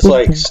 Everyone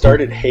has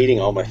started hating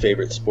all my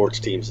favorite sports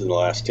teams in the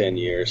last 10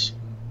 years.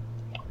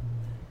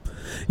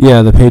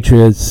 Yeah, the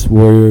Patriots,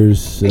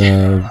 Warriors, what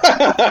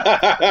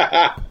are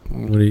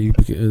you?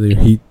 The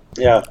Heat.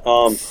 Yeah.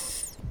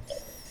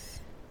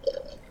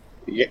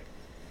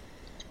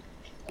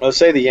 I'll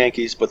say the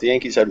Yankees, but the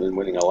Yankees haven't been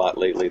winning a lot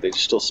lately. They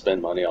just still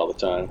spend money all the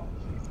time.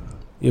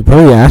 Yeah,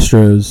 probably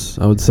Astros,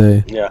 I would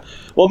say. Yeah.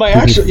 Well, my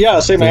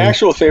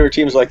actual favorite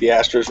teams like the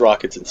Astros,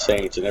 Rockets, and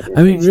Saints, and everyone.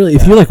 I mean, really,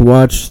 if you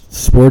watch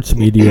sports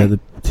media, the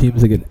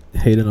teams that get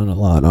hated on a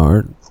lot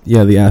are the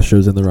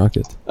Astros and the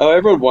Rockets. Oh,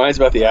 everyone whines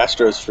about the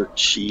Astros for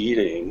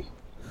cheating.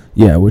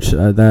 Yeah, which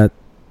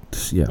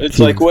it's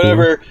like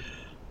whatever.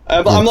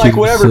 I'm like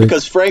whatever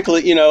because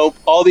frankly,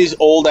 all these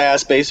old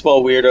ass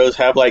baseball weirdos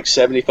have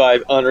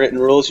 75 unwritten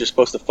rules you're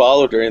supposed to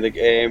follow during the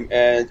game,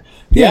 and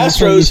the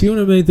Astros. If you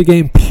want to make the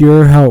game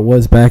pure how it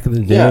was back in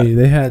the day,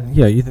 they had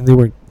you think they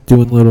weren't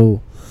doing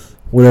little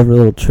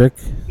trick?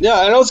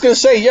 Yeah, and I was gonna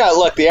say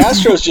look, the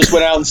Astros just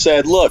went out and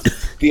said, look,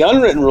 the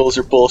unwritten rules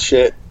are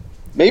bullshit.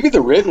 Maybe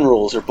the written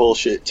rules are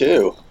bullshit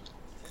too.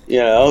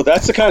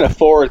 That's the kind of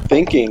forward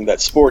thinking that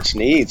sports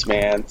needs,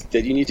 man.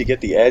 That you need to get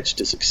the edge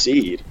to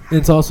succeed.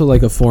 It's also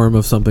a form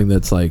of something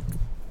that's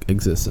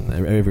exists in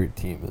every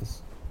team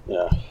is.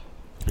 Yeah.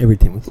 Every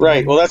team is.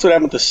 Right. Well, that's what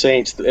happened with the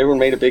Saints. Everyone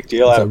made a big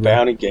deal out of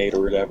Bountygate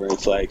or whatever.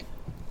 It's like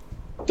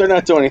they're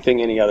not doing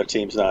anything any other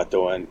team's not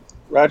doing.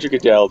 Roger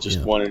Goodell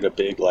just wanted a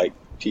big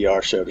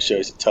PR show to show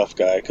he's a tough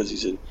guy because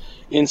he's an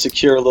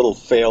insecure little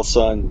fail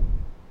son,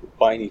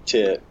 whiny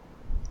tit.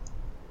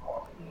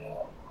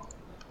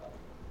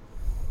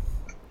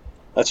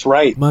 That's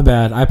right. My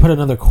bad. I put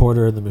another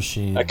quarter in the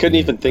machine. I couldn't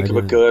even think of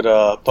a good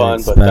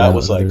pun, but that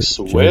was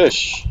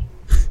swish.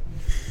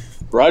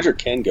 Roger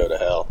can go to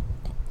hell.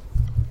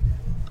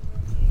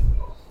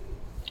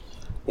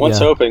 One's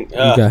hoping. You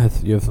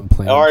have some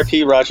plans.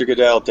 R.I.P. Roger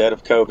Goodell, dead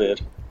of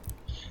COVID.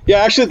 Yeah,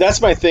 actually, that's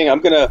my thing.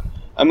 I'm gonna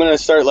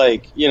start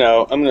I'm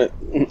gonna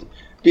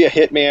be a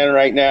hitman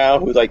right now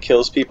who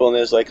kills people and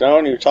is I don't know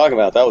what you're talking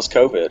about. That was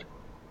COVID.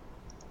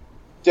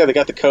 Yeah, they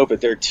got the COVID.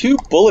 There are 2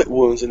 bullet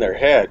wounds in their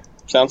head.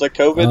 Sounds like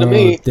COVID to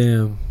me.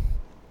 Damn,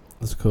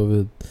 that's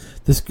COVID.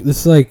 This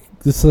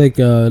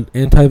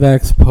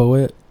anti-vax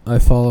poet I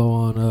follow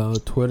on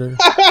Twitter.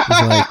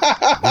 They're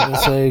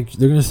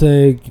gonna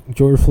say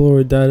George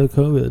Floyd died of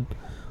COVID,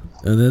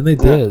 and then they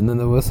did, and then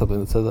there was something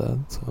that said that.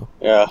 So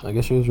yeah, I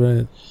guess she was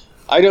right.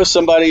 I know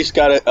somebody's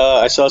got it.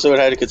 I saw someone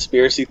had a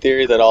conspiracy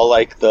theory that all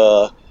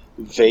the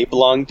vape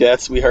lung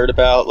deaths we heard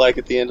about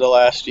at the end of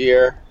last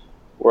year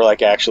were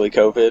actually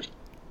COVID.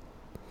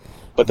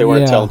 But they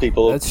weren't telling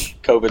people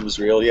COVID was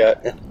real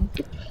yet.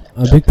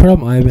 A big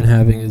problem I've been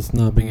having is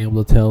not being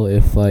able to tell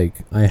if I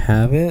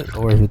have it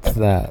or if it's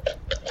that.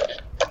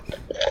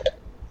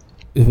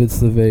 If it's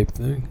the vape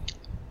thing.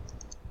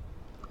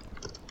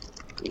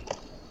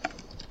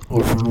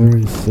 Or if I'm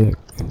very sick.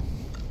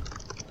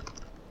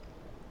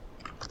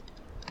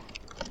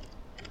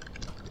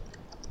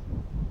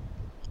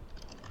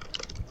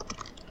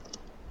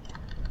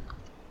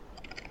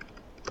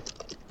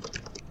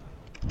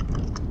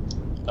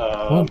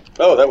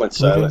 Oh, that went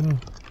silent. Okay.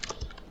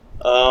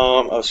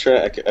 I was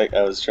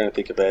trying to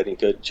think of any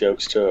good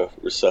jokes to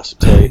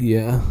resuscitate.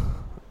 Yeah.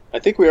 I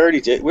think we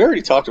already did. We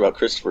already talked about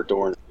Christopher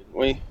Dorn, didn't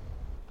we?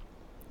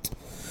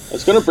 I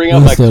was going to bring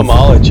up my Must have.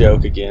 Kamala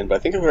joke again, but I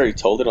think I've already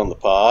told it on the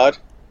pod.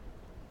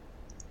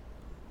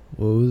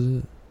 What was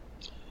it?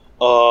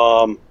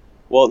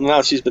 Well,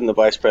 now she's been the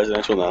vice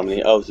presidential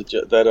nominee. Oh,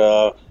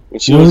 when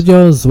she What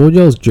was would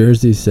y'all's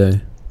jersey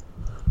say?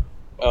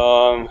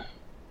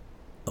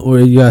 Or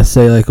you gotta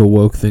say like a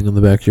woke thing on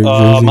the back of your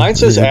jersey? Mine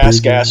says Yeah, ass,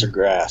 big gas, or one.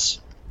 grass.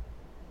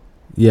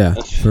 Yeah,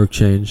 for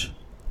change.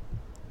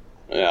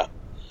 Yeah.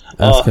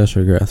 Ass, gas,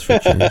 or grass for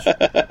change.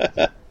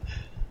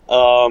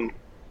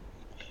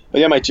 But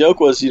yeah, my joke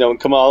was, when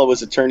Kamala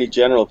was Attorney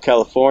General of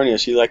California,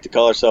 she liked to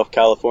call herself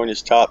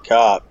California's top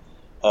cop.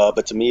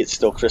 But to me, it's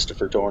still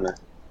Christopher Dorner.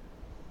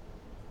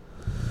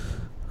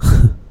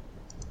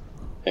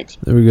 Thanks.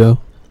 There we go.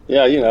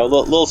 Yeah, a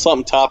little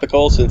something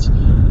topical since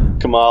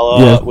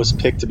Kamala was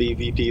picked to be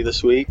VP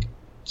this week,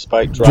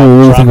 despite What do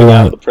you think dropping out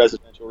about of the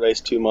presidential race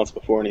 2 months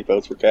before any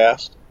votes were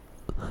cast.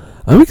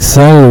 I'm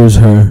excited it was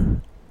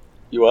her.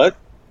 You what?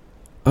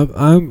 I'm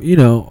I don't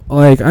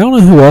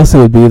know who else it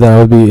would be that I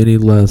would be any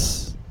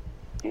less.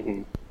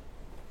 Mm-hmm.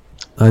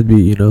 I'd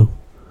be,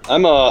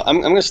 I'm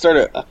gonna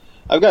start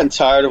I've gotten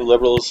tired of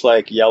liberals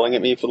yelling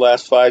at me for the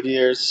last 5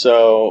 years.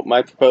 So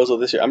my proposal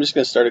this year, I'm just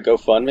gonna start a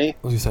GoFundMe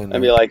What are you saying?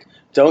 and be like,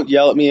 don't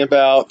yell at me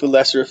about the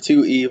lesser of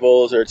two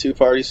evils or a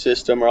two-party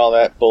system or all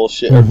that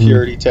bullshit Mhm. or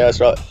purity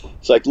test.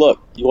 It's like,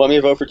 look, you want me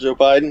to vote for Joe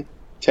Biden?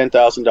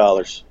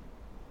 $10,000.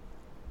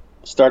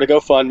 Start a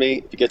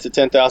GoFundMe. If it gets to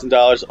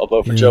 $10,000, I'll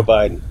vote for Yeah. Joe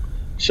Biden.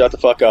 Shut the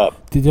fuck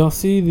up. Did y'all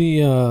see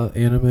the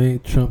anime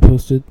Trump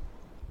posted?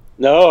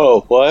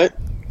 No, what?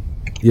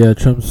 Yeah,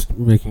 Trump's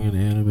making an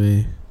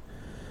anime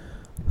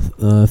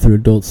through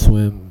Adult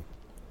Swim,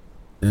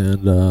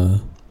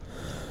 and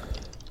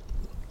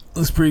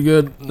looks pretty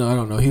good. No, I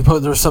don't know.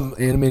 There's some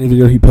animated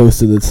video he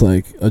posted that's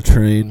like a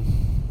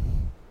train,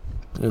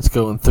 and it's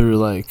going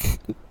through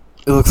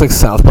it looks like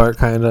South Park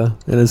kinda,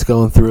 and it's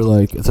going through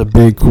it's a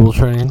big cool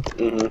train,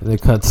 Mm-hmm. and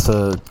it cuts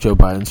to Joe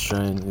Biden's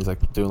train. He's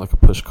doing a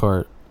push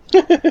cart,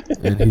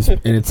 and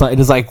it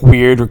is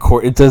weird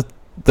record. It does.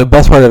 The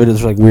best part of it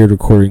is weird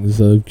recordings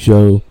of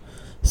Joe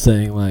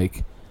saying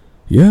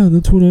yeah,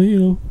 that's when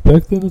I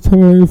back then that's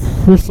how I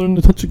first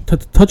learned to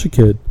touch a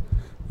kid,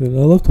 and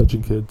I love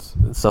touching kids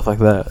and stuff like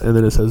that. And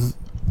then it says,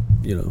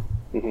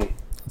 Mm-hmm.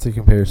 it's a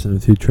comparison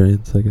of two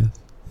trains, I guess.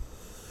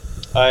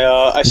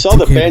 I saw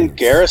the Ben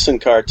Garrison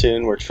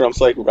cartoon where Trump's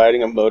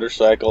riding a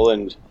motorcycle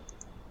and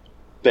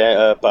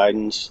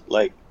Biden's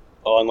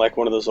on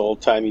one of those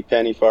old timey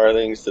penny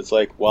farthings that's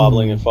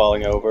wobbling and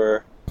falling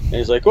over. And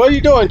he's like, "What are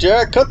you doing,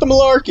 Jack? Cut the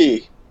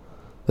malarkey."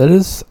 That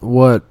is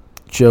what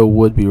Joe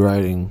would be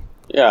writing.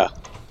 Yeah.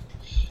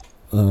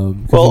 'Cause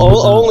Well, he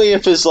would not- only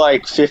if his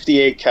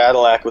 58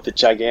 Cadillac with the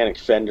gigantic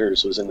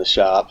fenders was in the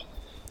shop.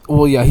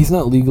 Well, yeah, he's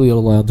not legally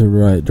allowed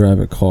to drive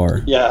a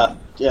car. Yeah.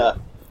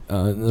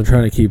 And they're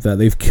trying to keep that.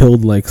 They've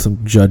killed some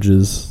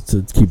judges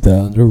to keep that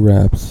under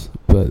wraps.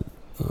 But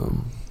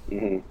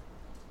Mm-hmm.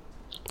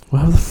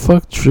 how the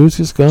fuck Drew's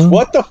just gone?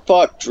 What the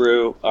fuck,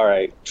 Drew? All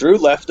right, Drew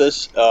left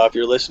us. If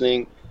you're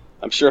listening,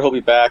 I'm sure he'll be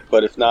back.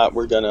 But if not,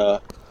 we're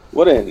gonna.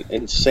 What an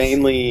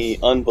insanely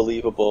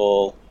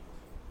unbelievable,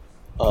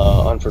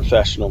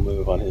 unprofessional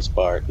move on his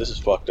part. This is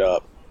fucked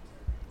up.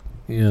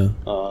 Yeah.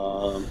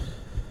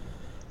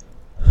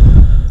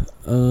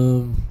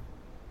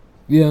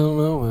 Yeah, I don't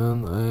know,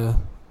 man.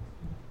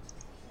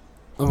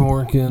 I'm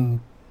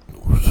working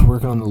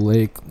on the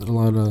lake. There's a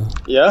lot of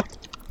Yeah.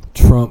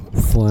 Trump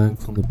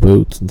flags on the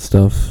boats and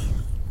stuff.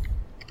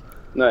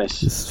 Nice.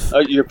 Just,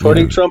 You're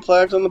putting yeah. Trump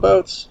flags on the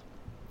boats?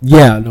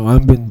 Yeah, no,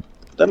 I've been,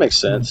 That makes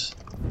sense.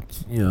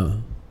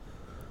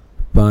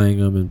 buying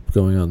them and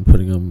going out and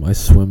putting them. I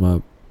swim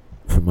up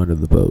from under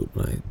the boat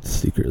and I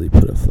secretly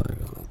put a flag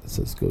on it that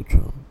says "Go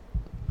Trump."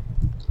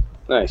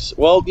 Nice.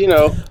 Well,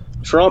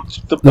 Trump.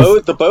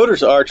 The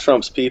boaters are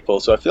Trump's people,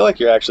 so I feel like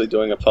you're actually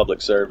doing a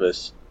public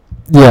service.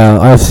 Yeah,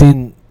 I've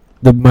seen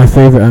my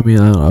favorite. I mean,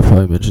 I don't know if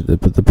I mentioned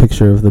it, but the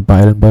picture of the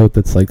Biden boat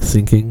that's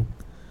sinking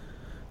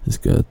is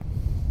good.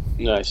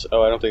 Nice.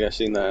 Oh, I don't think I've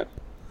seen that.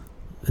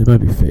 It might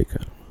be fake.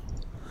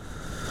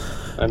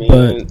 I mean,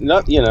 But-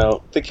 not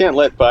they can't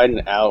let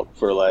Biden out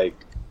for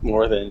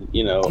more than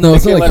No, they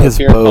it's can't not let him his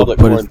appear in boat, public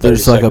more but than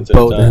there's 30 a seconds at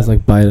boat that time. has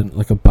Biden,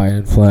 a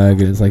Biden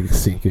flag, and it's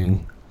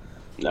sinking.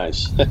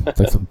 Nice.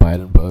 It's some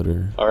Biden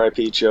boater.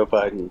 R.I.P. Joe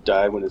Biden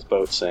died when his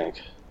boat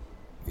sank.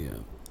 Yeah.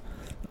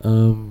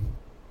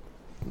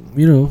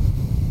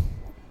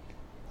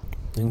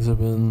 Things have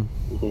been.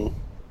 Hmm.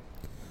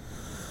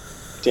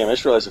 Damn, I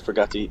just realized I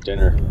forgot to eat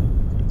dinner.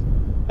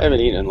 I haven't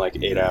eaten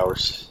in 8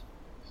 hours.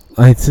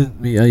 I sent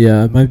me.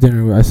 My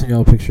dinner. I sent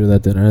y'all a picture of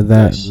that dinner.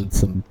 That Nice. and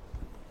some.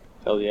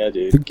 Hell yeah, I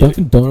think dude.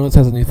 Dunkin' Donuts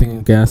has anything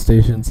in gas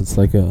stations. It's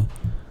like a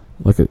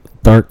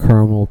dark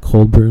caramel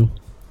cold brew.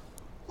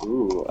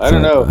 Ooh, I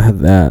don't know. I had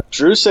that.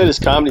 Drew said his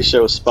comedy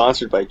show was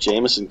sponsored by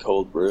Jameson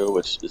Cold Brew,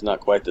 which is not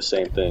quite the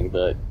same thing,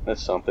 but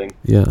that's something.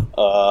 Yeah.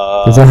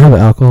 Does that have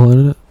alcohol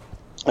in it?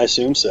 I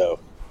assume so.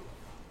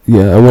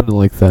 Yeah, I wouldn't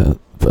like that,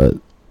 but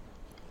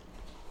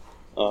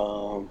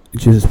Um,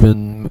 just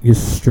been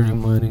just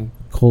streamlining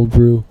cold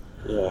brew.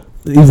 yeah.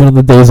 Even on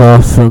the days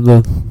off from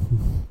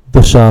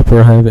the shop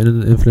where I have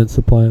an infinite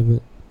supply of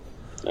it.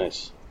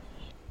 Nice.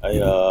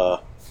 I've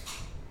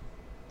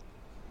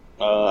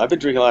been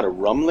drinking a lot of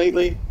rum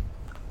lately.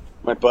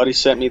 My buddy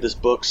sent me this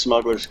book,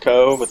 Smuggler's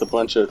Cove, with a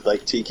bunch of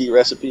like tiki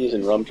recipes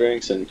and rum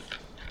drinks, and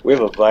we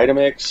have a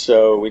Vitamix,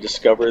 so we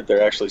discovered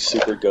they're actually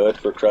super good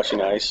for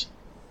crushing ice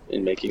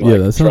and making like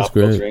that sounds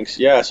tropical great. drinks.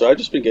 Yeah, so I've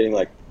just been getting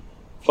like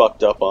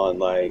fucked up on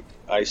like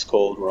ice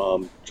cold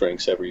rum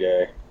drinks every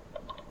day.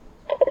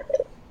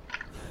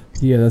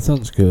 Yeah, that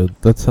sounds good.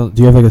 Do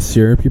you have like a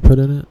syrup you put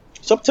in it?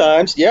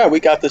 Sometimes, yeah, we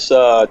got this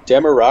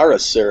Demerara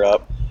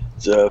syrup.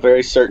 It's a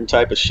very certain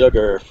type of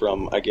sugar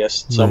from, I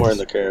guess, somewhere Nice.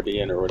 in the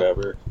Caribbean or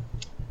whatever.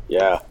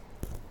 Yeah.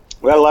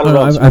 We got a lot of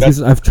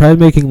rums. I've tried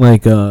making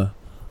like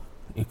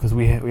because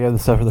we have the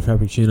stuff for the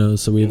frappuccinos,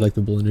 so we have like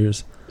the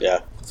blenders. Yeah.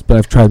 But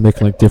I've tried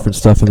making like different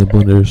stuff in the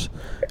blenders,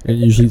 and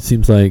usually it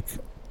seems like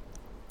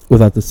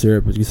without the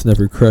syrup, it just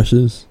never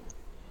crushes.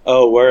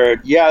 Oh,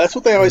 word. Yeah, that's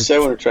what they always say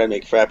when we're trying to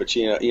make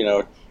frappuccino. You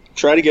know,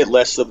 try to get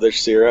less of their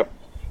syrup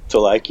to,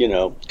 like, you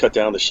know, cut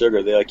down the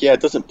sugar. They're like, yeah, it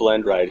doesn't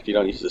blend right if you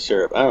don't use the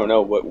syrup. I don't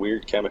know what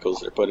weird chemicals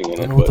they're putting in I it,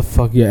 don't know what the but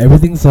fuck. Yeah,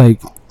 everything's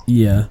like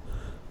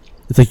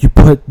it's like you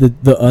put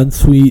the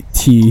unsweet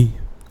tea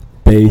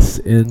base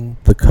in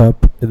the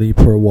cup, and then you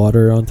pour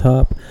water on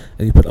top,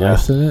 and you put Yeah.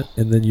 ice in it,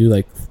 and then you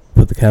like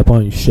put the cap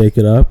on, you shake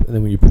it up, and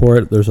then when you pour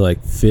it, there's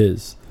like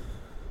fizz.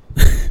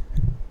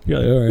 You're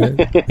like,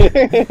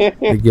 alright.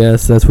 I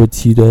guess that's what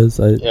tea does.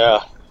 yeah.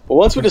 Well,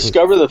 once we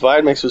discovered the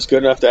Vitamix was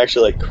good enough to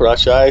actually, like,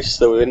 crush ice,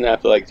 so we didn't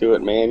have to, like, do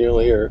it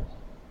manually or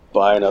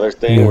buy another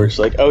thing, Yeah. we're just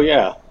like, oh,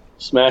 yeah,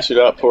 smash it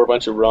up, pour a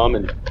bunch of rum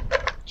and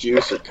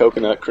juice or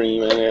coconut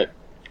cream in it.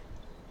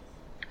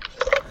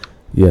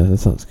 Yeah, that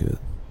sounds good.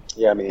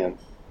 Yeah, man.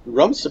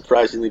 Rum's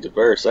surprisingly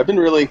diverse. I've been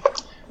really,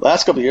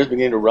 last couple of years, been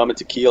getting into rum and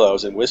tequila. I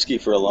was in whiskey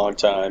for a long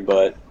time,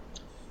 but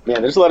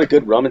man, there's a lot of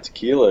good rum and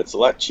tequila. It's a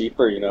lot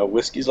cheaper, you know.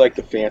 Whiskey's like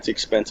the fancy,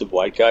 expensive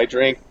white guy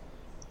drink.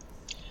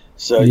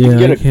 So you Yeah, can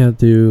get I a. can't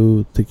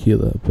do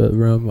tequila, but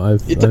rum,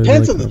 It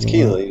depends I on the like rum a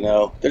tequila, lot. you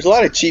know. There's a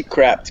lot of cheap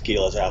crap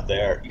tequilas out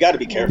there. You got to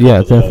be careful Yeah,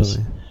 with those.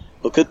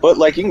 definitely. But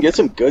like you can get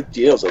some good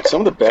deals. Like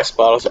some of the best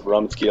bottles of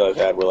rum and tequila I've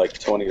had were like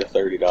 $20 to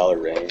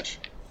 $30 range.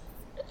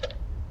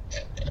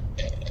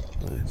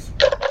 Nice.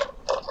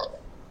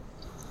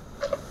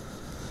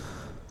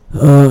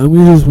 I'm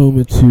gonna use this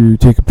moment to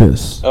take a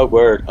piss. Oh,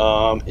 word.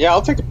 Yeah,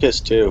 I'll take a piss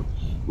too.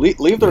 Leave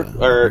the.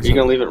 Yeah, Or are that's you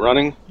gonna leave it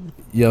running?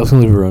 Yeah, I was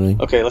gonna leave it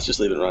running. Okay, let's just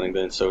leave it running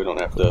then, so we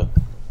don't have to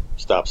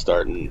stop,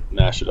 start, and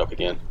mash it up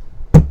again.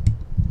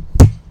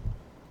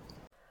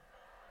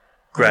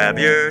 Grab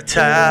your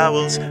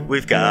towels,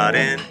 we've got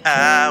an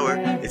hour.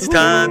 It's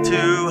time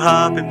to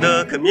hop in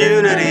the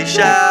community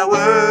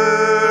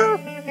shower.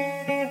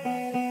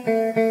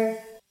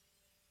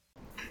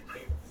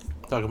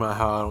 Talking about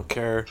how I don't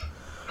care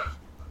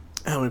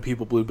how many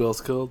people Bluebell's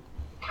killed.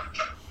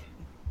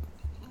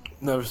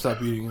 Never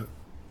stop eating it.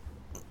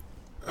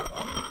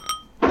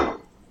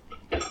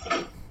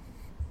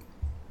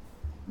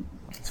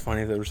 It's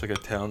funny, there was like a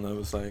town that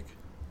was like,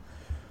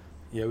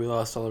 yeah, we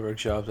lost all of our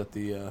jobs at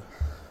the,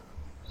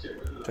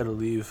 had to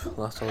leave,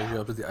 lost all our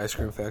jobs at the ice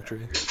cream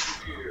factory.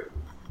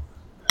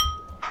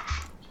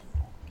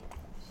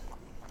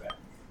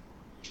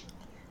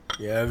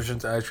 Yeah, ever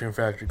since the ice cream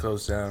factory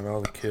closed down,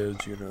 all the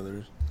kids, you know,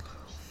 there's,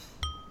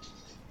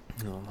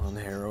 you know, on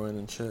heroin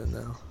and shit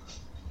now.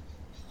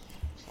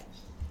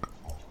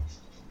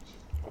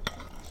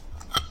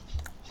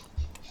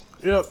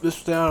 Yep,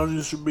 this town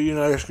used to be an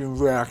ice cream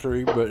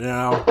factory, but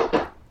now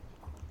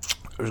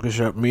there's gonna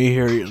show up me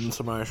here eating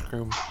some ice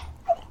cream.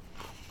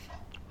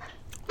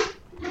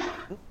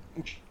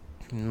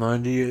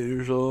 98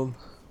 years old.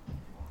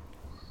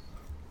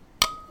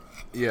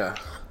 Yeah.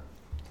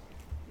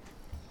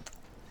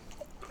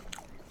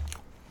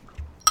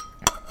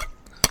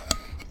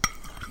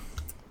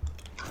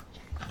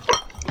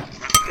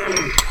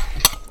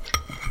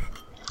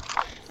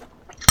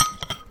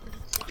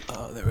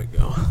 Oh, there we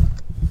go.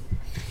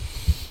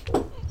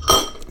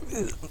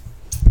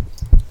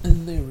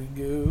 And there we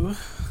go.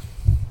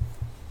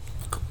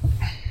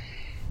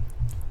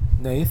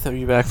 Nath, are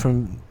you back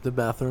from the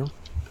bathroom?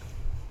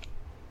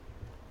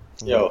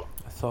 Yo,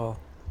 I saw.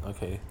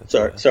 Okay.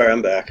 That's sorry,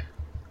 I'm back.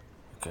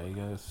 Okay, you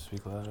guys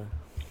speak louder.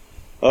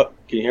 Oh,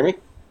 can you hear me?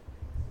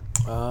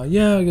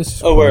 Yeah, I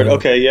guess. Oh, word.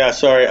 Okay, yeah.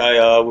 Sorry,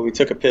 when we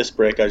took a piss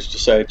break, I just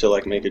decided to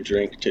like make a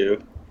drink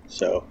too.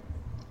 So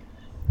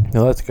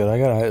No, that's good.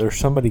 Or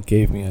somebody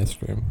gave me ice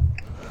cream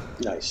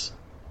nice.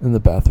 in the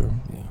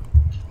bathroom.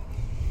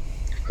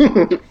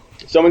 Yeah.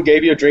 Someone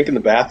gave you a drink in the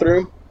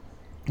bathroom?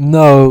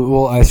 No,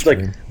 well, ice It's like,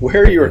 cream.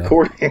 where are you Yeah.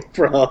 recording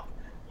from?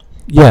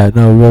 Yeah,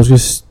 no, I was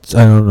just,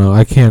 I don't know,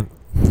 I can't,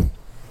 I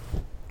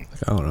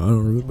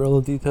don't remember all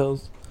the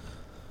details.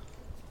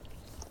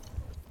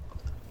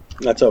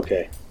 That's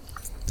okay.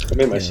 I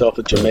made myself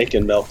a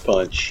Jamaican milk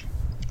punch.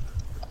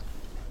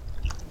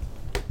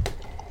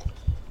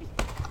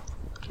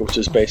 which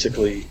is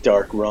basically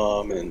dark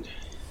rum and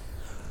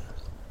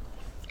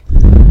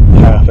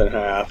half and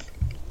half,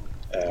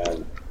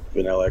 and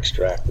vanilla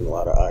extract and a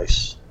lot of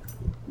ice,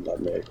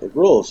 nutmeg. It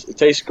rules. It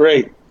tastes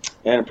great,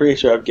 and I'm pretty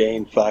sure I've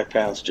gained 5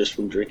 pounds just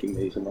from drinking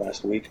these in the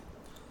last week.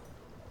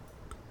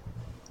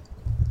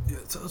 Yeah,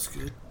 it sounds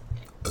good.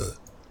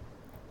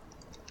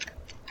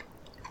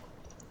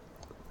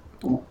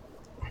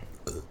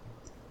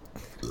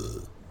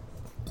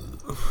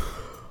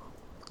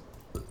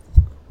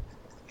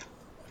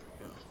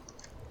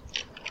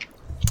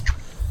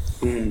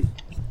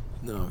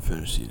 No, I'm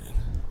finished eating.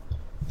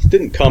 This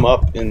didn't come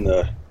up in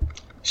the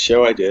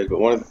show I did, but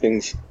one of the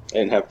things I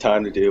didn't have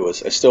time to do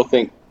was I still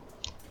think,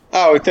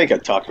 I think I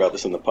talked about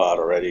this in the pod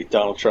already,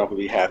 Donald Trump would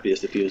be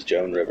happiest if he was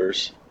Joan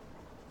Rivers.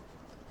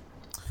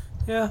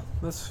 Yeah,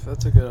 that's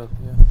a good.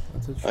 Yeah,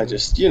 that's a true. I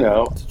just, you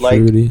know, It's a like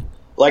truity.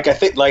 I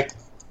think, like,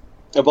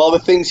 of all the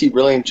things he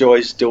really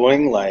enjoys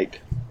doing,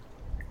 like,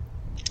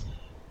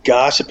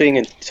 gossiping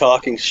and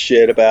talking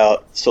shit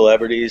about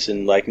celebrities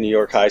and, like, New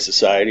York high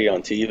society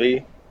on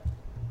TV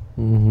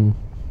Mm-hmm.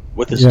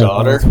 with his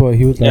daughter. That's what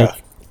he would like. Yeah.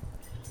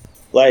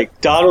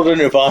 Like, Donald and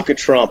Ivanka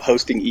Trump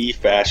hosting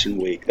E-Fashion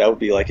Week. That would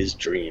be, like, his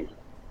dream.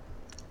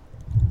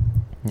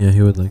 Yeah,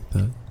 he would like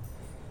that.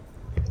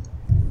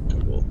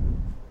 Cool.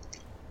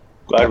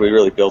 Glad we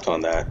really built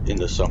on that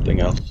into something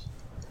else.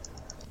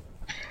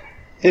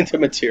 Into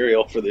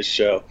material for this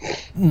show.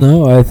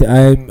 No,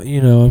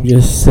 I'm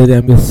just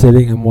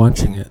sitting and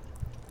watching it.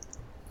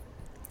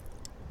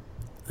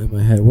 In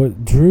my head,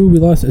 what Drew? We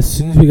lost as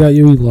soon as we got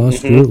you. We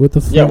lost Drew. What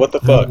the fuck? Yeah, what the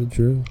fuck? happened to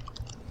Drew?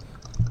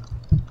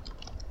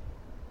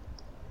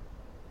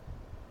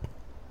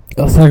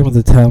 I was talking about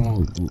the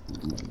town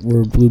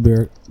where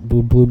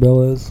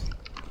Bluebell is.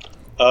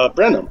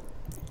 Brenham.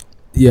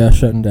 Yeah,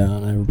 shutting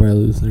down. Everybody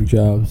losing their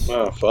jobs.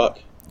 Oh, fuck.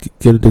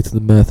 Get addicted to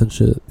meth and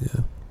shit.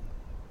 Yeah.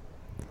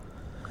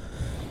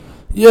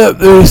 Yep,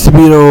 there used to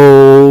be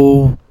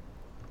an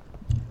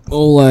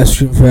old ice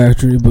cream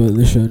factory, but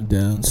they shut it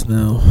down. So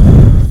now,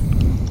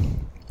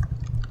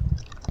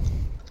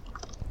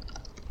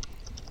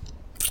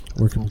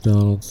 working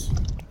McDonald's.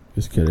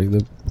 Just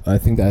kidding. I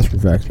think the ice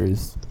cream factory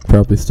is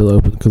probably still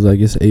open because I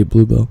guess ate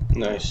Bluebell.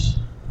 Nice.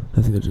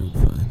 I think they're doing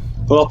fine.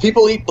 Well,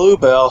 people eat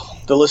Bluebell.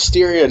 The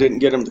listeria didn't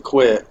get them to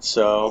quit,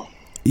 so...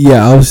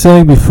 Yeah, I was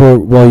saying before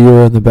while you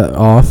were in the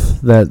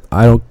off that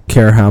I don't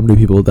care how many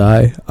people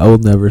die. I will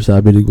never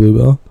stop eating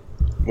Bluebell.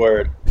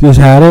 Word. Just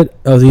had it.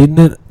 I was eating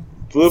it.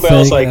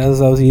 Bluebell's like...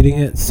 as I was eating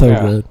it, so Yeah.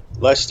 good.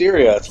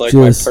 Listeria, it's like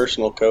Just- my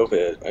personal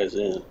COVID, as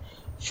in...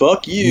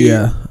 Fuck you.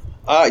 Yeah.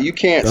 You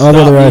can't All the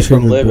stop other me ice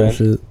cream from are living.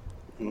 bullshit.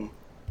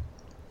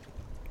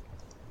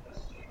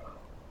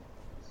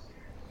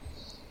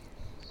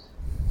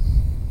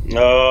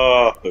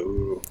 Oh,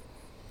 boo.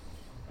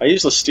 I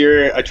use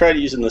Listeria. I tried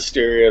using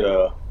Listeria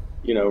to,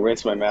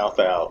 rinse my mouth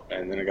out,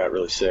 and then I got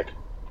really sick.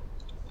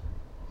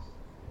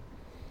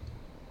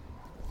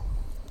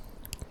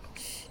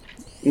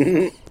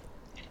 Wait,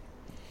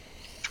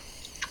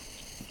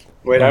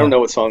 I don't know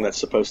what song that's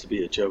supposed to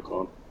be a joke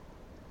on.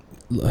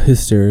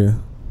 Hysteria.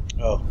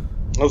 Oh.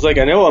 I was like,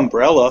 I know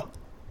Umbrella,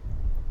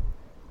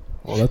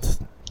 Well, that's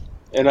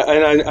and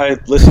I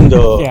listened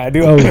to... Yeah, I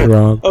do. I was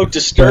wrong. Oh,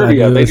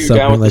 Disturbia, I knew they it do was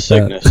Down with the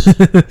something like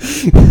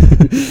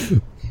Sickness.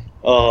 that.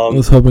 I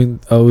was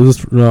hoping I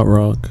was not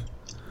wrong.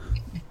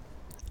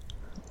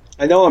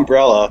 I know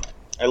Umbrella.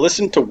 I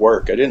listened to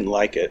Work. I didn't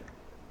like it.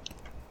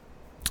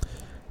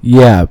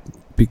 Yeah,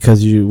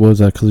 because what was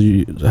that? Because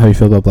how you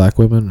feel about black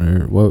women,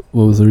 or what?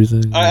 What was the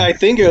reason? I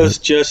think it was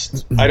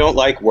just I don't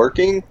like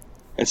working,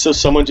 and so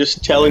someone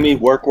just telling me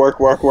work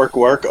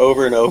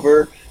over and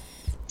over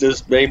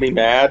just made me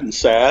mad and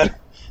sad.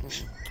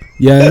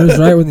 Yeah, it was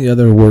right when the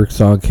other Work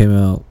song came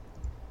out,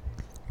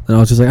 and I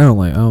was just like, I don't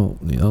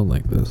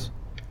like this.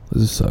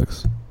 This just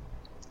sucks.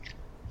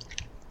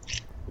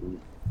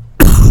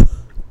 I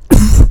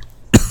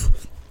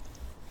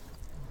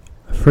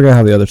forgot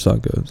how the other song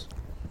goes.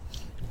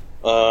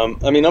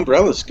 I mean,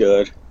 Umbrella's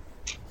good.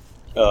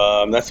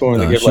 That's the one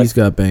they give She's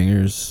got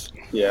bangers.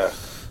 yeah.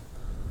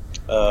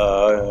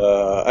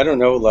 I don't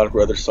know a lot of her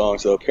other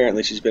songs though.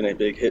 Apparently, she's been a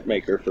big hit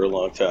maker for a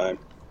long time.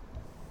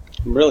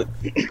 Really?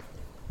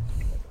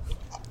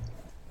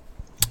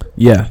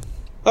 Yeah.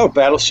 Oh,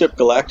 Battleship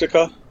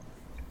Galactica.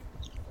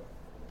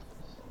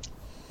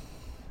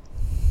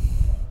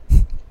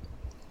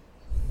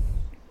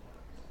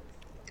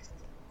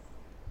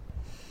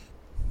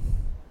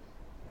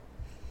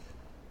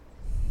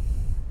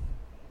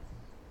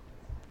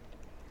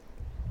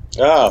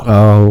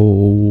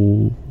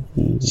 Oh.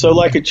 So,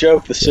 like a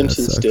joke the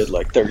Simpsons sucks. did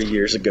like 30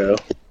 years ago.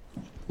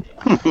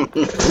 And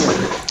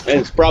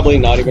it's probably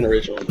not even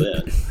original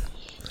then.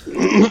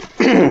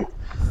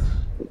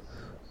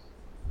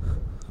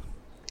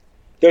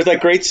 There's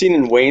that great scene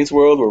in Wayne's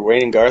World where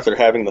Wayne and Garth are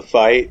having the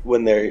fight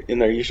when they're in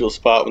their usual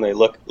spot when they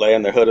lay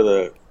on the hood of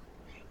the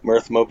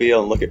Mirthmobile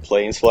and look at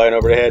planes flying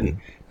overhead,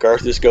 and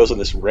Garth just goes on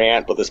this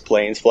rant but this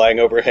plane's flying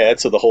overhead,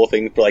 so the whole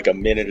thing for like a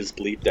minute is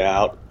bleeped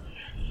out.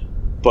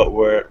 But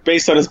where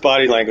based on his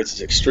body language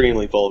is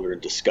extremely vulgar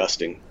and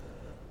disgusting.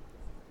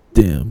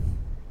 Damn.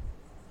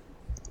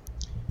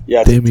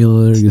 Yeah, Damian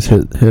Lillard gets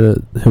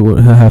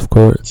hit half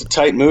court. it's a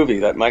tight movie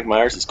that Mike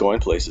Myers is going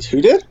places.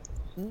 Who did?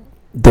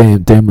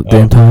 Dame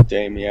Tom.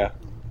 Dame, yeah.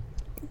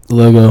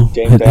 Logo.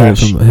 Dame Hit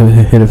Dash.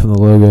 it from the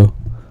logo.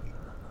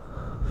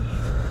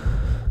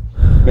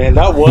 Man,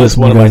 that was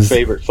Listen, one of my guys.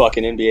 favorite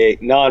fucking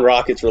NBA,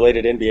 non-Rockets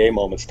related NBA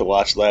moments to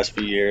watch the last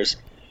few years.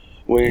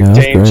 When Yeah, that's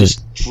Dame great.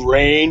 just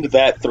drained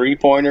that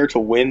three-pointer to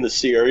win the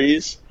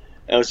series.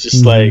 And it was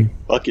just Mhm. like,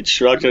 fucking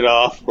shrugged it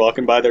off,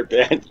 walking by their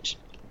bench.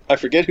 I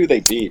forget who they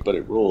beat, but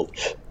it ruled.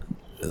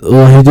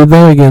 Well, he did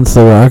that against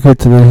the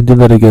Rockets, and then he did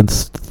that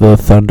against the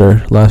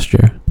Thunder last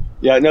year.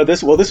 Yeah, no,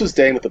 this was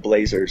Dame with the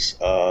Blazers.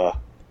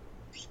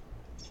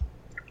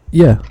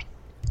 Yeah.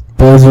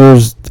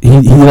 Blazers. He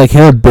like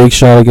had a big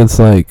shot against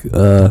like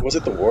Was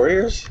it the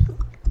Warriors?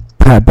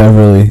 Pat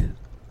Beverly.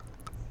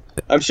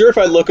 I'm sure if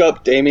I look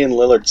up Damian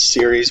Lillard's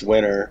series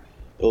winner,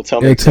 it'll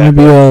tell me It's gonna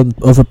exactly.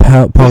 be over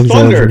Paul The George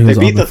Thunder. when he They was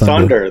beat on the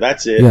Thunder.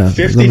 That's it. Yeah,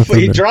 50. on the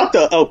He Thunder.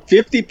 dropped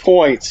 50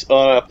 points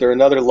after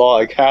another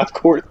log, half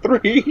court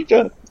three.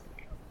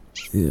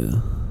 Yeah.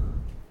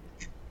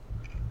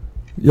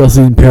 Y'all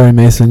seen Perry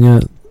Mason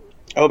yet?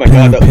 Oh my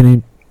god!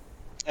 Penny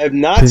I have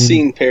not Penny-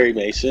 seen Perry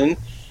Mason.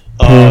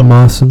 Perry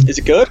Mason. Is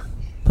it good?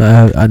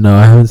 I know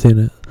I haven't seen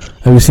it.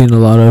 Have you seen a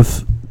lot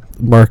of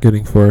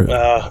marketing for it?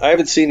 I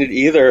haven't seen it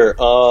either.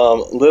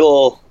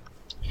 Little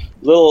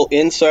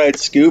inside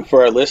scoop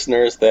for our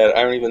listeners that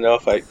I don't even know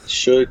if I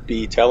should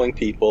be telling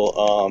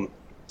people.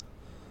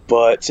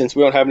 But since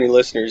we don't have any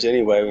listeners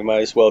anyway, we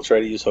might as well try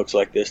to use hooks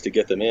like this to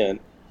get them in.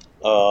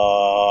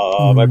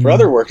 My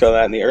brother worked on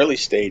that in the early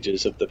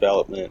stages of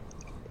development.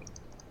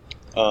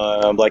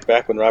 Like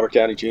back when Robert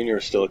Downey Jr.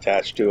 was still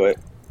attached to it.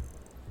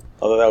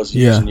 Although that was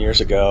years Yeah. and years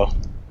ago.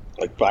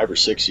 Like 5 or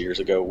 6 years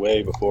ago,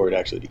 way before it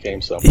actually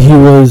became something. He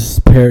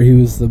was Perry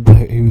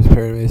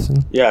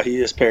Mason. Yeah,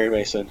 he is Perry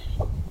Mason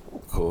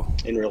Cool.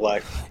 in real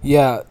life.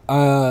 Yeah,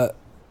 I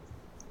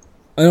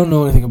don't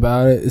know anything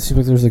about it. It seems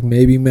like there's like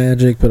maybe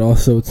magic, but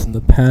also it's in the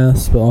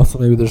past, but also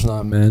maybe there's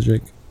not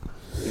magic.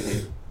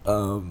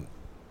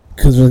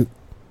 Because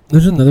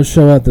there's another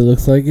show out that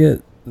looks like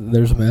it.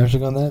 There's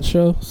magic on that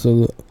show,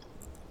 so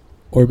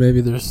or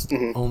maybe there's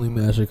Mhm. only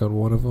magic on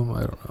one of them.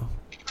 I don't know.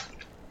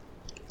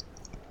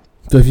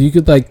 So if you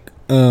could like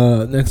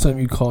next time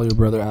you call your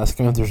brother, ask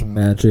him if there's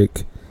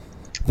magic.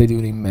 If they do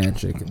any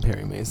magic in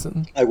Perry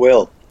Mason. I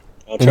will.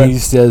 I'll And try. he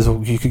says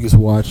you could just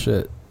watch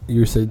it.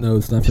 You say no,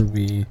 it's not for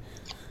me.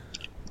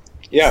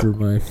 Yeah. For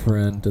my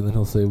friend, and then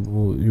he'll say,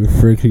 "Well, your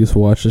friend could just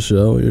watch the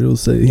show." And he'll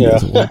say he Yeah.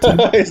 doesn't want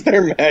to. Is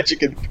there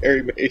magic in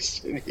Perry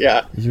Mason?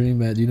 Yeah. Is there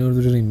any do you know if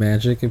there's any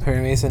magic in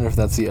Perry Mason, or if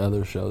that's the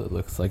other show that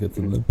looks like it's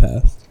in the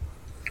past?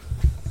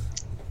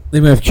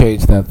 They might have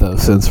changed that though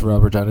since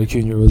Robert Downey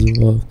Jr. was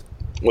involved.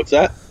 What's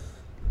that?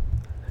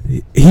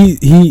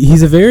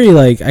 He's a very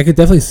like I could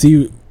definitely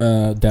see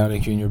Downey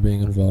Jr.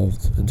 being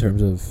involved in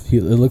terms of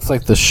it looks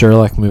like the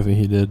Sherlock movie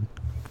he did.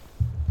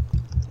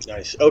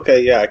 Nice.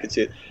 Okay, yeah, I can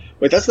see it.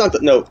 Wait, that's not the...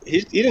 No,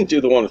 he didn't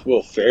do the one with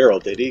Will Ferrell,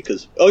 did he?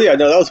 Because that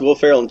was Will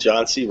Ferrell and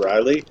John C.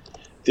 Reilly.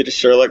 Did a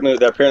Sherlock movie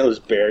that apparently was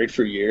buried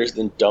for years,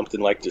 then dumped in,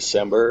 like,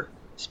 December.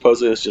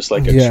 Supposedly it was just,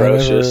 like,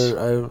 atrocious.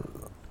 I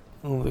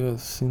don't think I've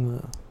seen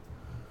that.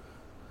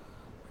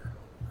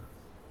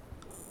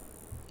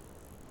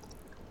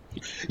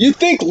 You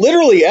think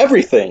literally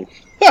everything.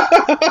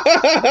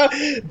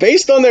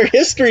 Based on their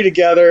history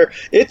together,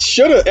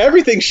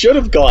 everything should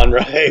have gone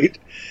right.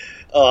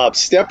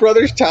 Step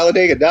Brothers,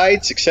 Talladega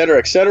Nights, etc.,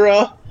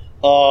 etc.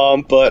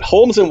 But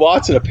Holmes and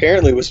Watson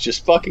apparently was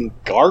just fucking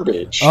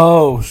garbage.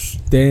 Oh,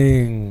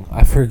 dang.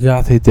 I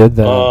forgot they did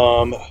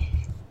that.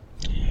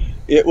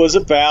 It was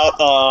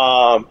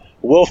about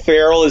Will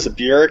Ferrell is a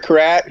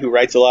bureaucrat who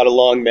writes a lot of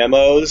long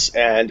memos,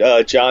 and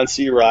John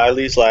C.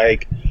 Reilly's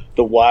like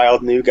the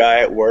wild new guy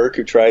at work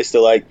who tries to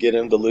like get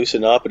him to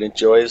loosen up and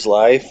enjoy his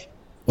life,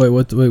 Wait,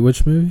 which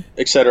movie?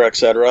 etc.,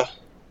 etc.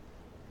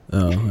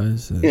 Oh, I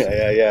see.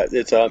 Yeah.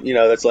 It's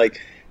that's like,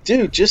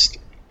 dude, just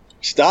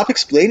stop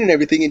explaining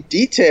everything in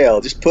detail.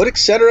 Just put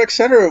etc.,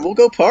 etc., and we'll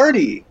go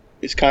party.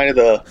 It's kind of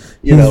the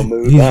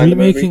mood He's behind the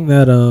movie. remaking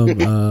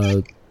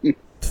that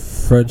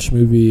French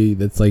movie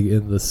that's like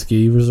in the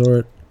ski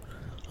resort.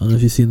 I don't know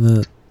if you've seen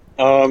that.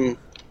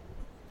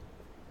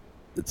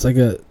 It's like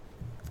a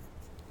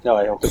No,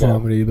 I don't think I have.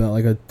 comedy about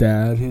like a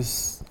dad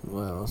who's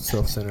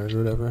self-centered or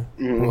whatever.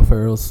 Mhm. Will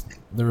Ferrell's.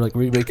 They're like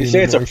remaking. You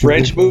say it's a American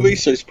French version. movie,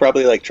 so he's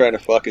probably like trying to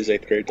fuck his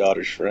 8th grade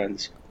daughter's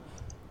friends.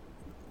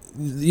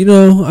 I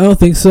don't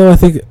think so. I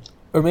think,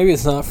 or maybe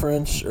it's not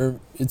French, or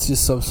it's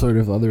just some sort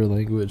of other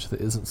language that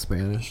isn't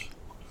Spanish,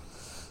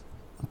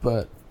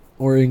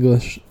 or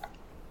English.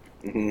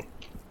 Hmm.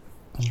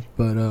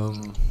 But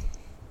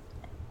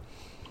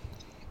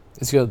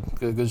it's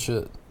good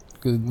shit,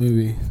 good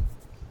movie.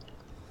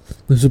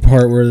 There's a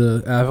part where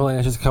the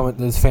avalanche is coming.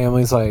 His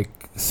family's like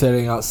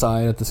sitting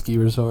outside at the ski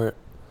resort,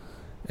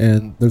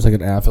 and there's like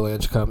an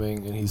avalanche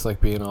coming, and he's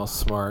like being all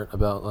smart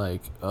about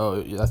like,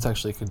 oh, that's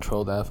actually a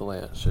controlled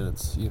avalanche, and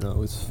it's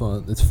it's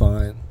fun, it's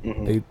fine.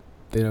 Mhm.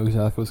 They know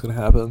exactly what's gonna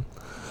happen,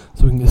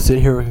 so we can just sit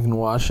here, we can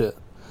watch it,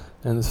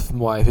 And his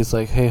wife is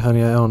like, "Hey,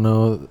 honey, I don't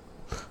know.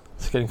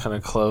 It's getting kind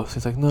of close."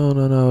 He's like,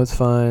 "No, it's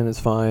fine, it's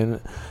fine."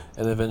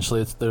 And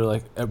eventually, they're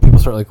like, people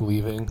start like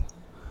leaving,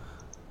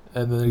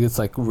 and then it gets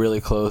like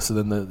really close,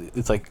 and then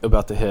it's like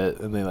about to hit,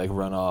 and they like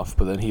run off.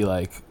 But then he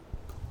like,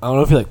 I don't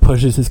know if he like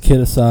pushes his kid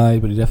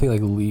aside, but he definitely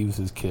like leaves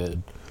his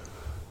kid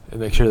and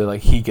make sure that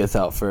like he gets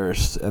out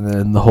first. And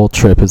then the whole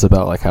trip is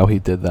about like how he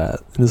did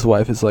that. And his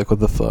wife is like, "What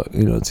the fuck?"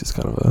 You know, it's just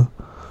kind of a.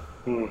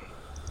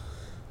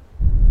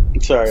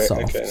 Sorry,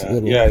 Soft okay,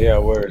 little yeah,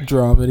 word.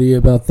 dramedy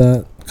about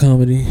that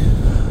comedy.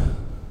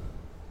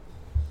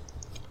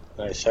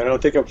 Nice. I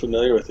don't think I'm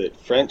familiar with it.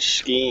 French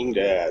skiing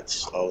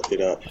dads. I'll look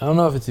it up. I don't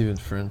know if it's even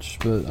French,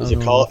 but Is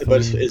it called?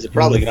 But is it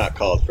probably not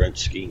called French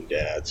skiing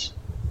dads?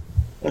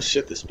 Oh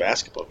shit! This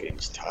basketball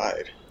game's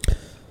tied.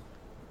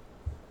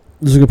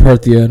 There's a good part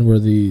at the end where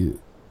the,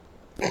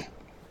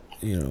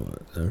 you know,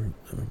 never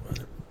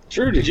mind.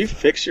 Drew, did you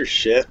fix your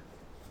shit?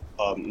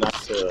 Not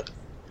to,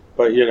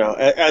 but you know,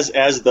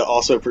 as the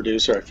also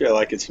producer, I feel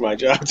like it's my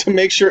job to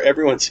make sure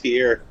everyone's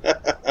here.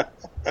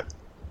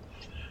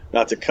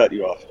 Not to cut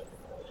you off.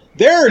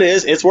 There it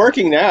is. It's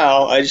working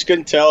now. I just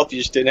couldn't tell if you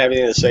just didn't have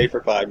anything to say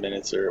for 5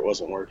 minutes or it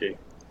wasn't working.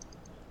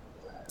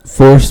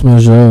 Force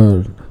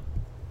majeure.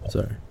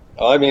 Sorry.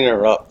 Oh, I mean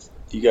interrupt.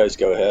 You guys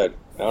go ahead.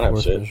 I don't have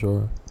Force shit.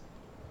 Majeure.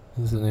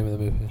 This is the name of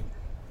the movie.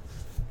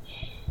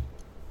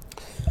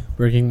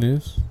 Breaking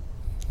news.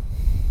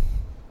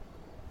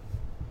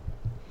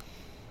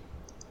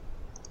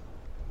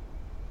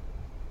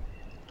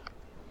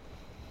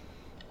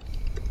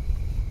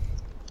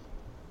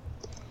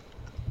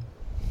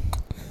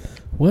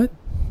 What?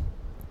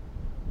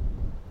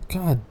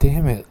 God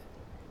damn it.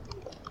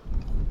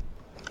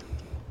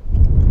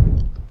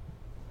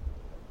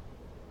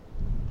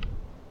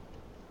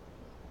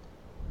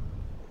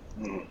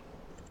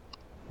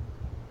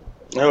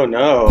 Oh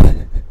no.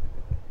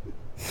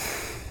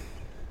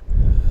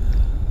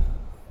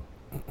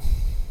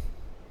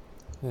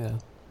 Yeah.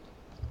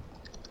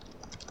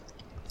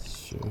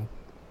 Sure.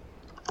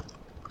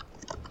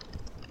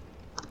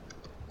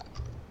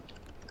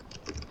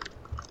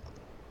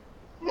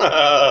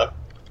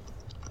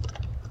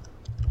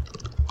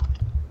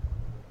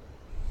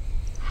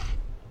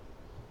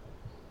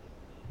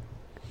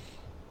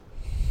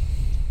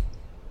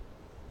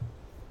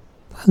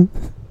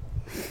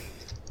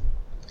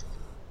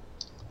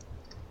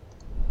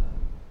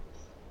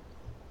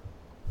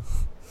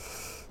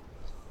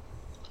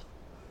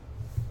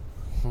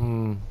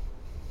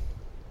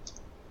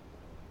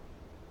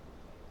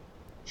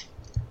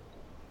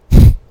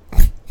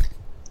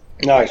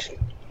 Nice.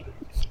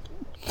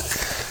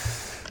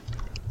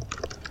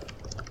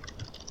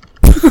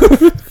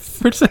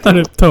 First I thought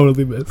it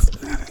totally missed.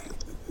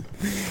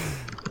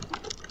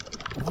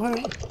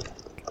 What?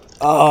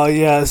 Oh,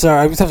 yeah, sorry.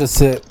 I just have to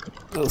sit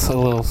a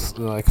little,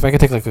 like, if I could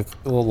take, like, a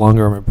little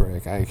longer of a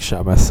break, I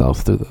shot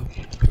myself through the...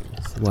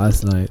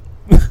 Last night.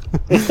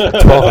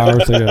 12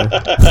 hours ago.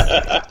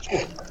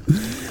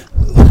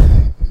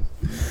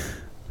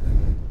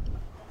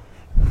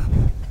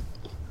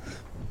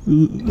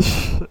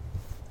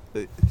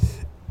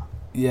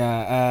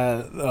 Yeah,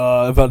 at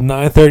about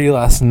 9:30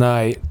 last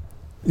night.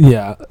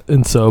 Yeah,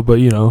 and so, but,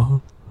 you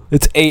know,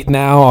 it's 8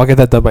 now. I'll get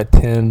that done by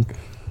 10.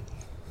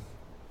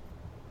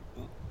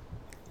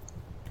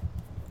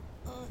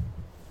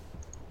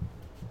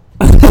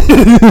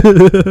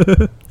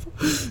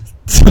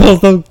 Still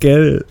don't get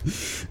it.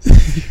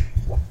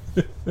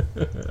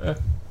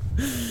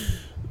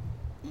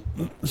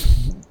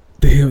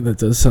 Damn, that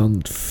does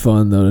sound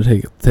fun though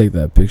to take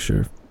that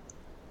picture.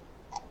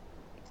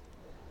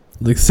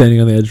 Like standing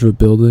on the edge of a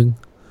building,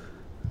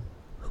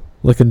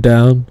 looking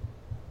down.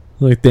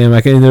 Like, damn,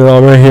 I can do it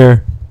all right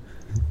here.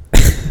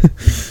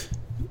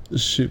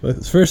 Shoot!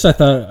 First, I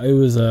thought it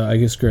was I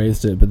just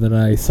grazed it, but then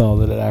I saw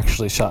that it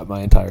actually shot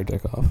my entire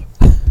dick off.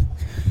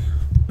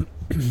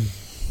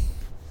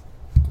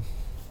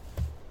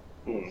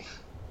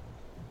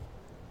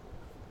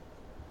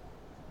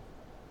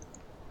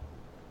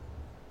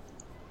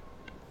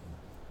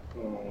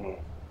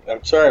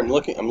 I'm sorry. I'm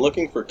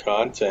looking for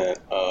content.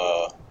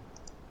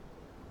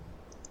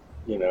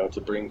 You know, to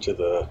bring to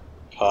the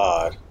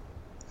pod,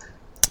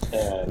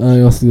 and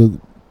I also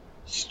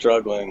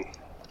struggling.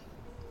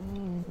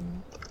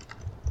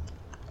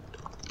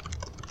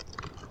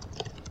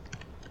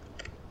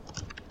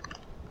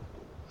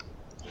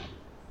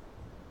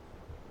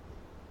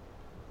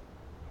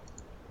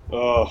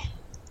 Oh.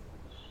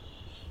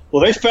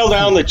 Well, they fell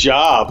down the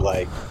job,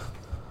 like,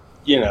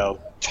 you know,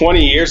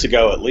 20 years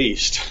ago at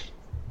least.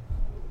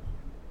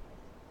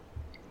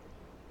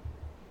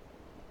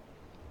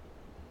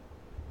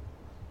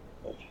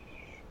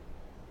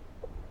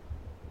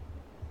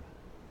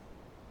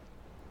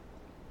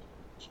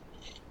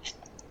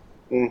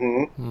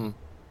 Mm-hmm.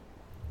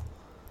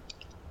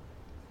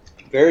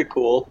 Very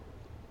cool.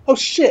 Oh,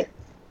 shit.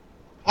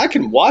 I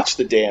can watch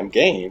the damn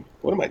game.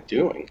 What am I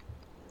doing?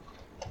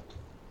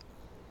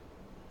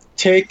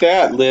 Take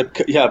that, lib.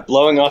 Yeah,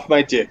 blowing off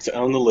my dick to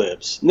own the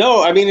libs.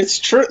 No, I mean, it's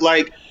true.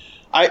 Like,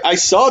 I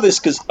saw this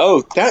because,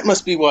 oh, that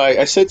must be why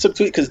I said some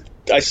tweet, because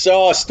I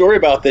saw a story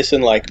about this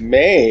in like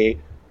May,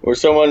 where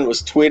someone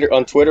was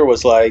on Twitter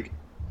was like,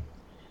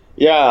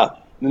 "Yeah,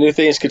 the new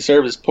thing is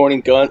conservatives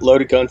pointing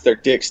loaded guns at their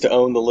dicks to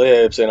own the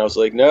libs," and I was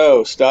like,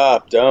 "No,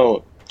 stop,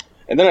 don't."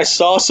 And then I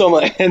saw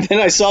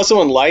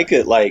someone like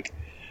it like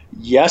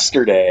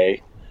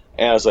yesterday,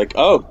 and I was like,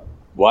 "Oh,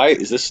 why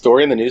is this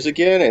story in the news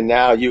again?" And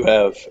now you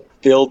have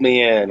filled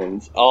me in,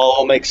 and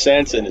all makes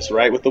sense, and it's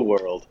right with the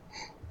world.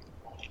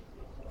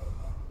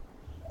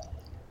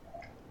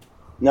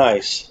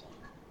 Nice.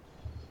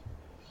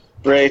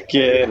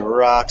 Breaking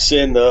rocks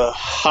in the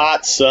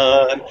hot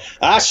sun.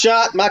 I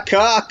shot my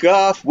cock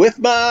off with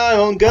my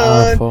own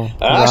gun. Powerful,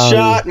 I rowdy,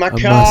 shot my a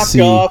cock must-see,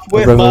 off a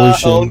with my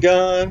revolution own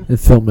gun. in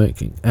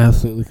filmmaking.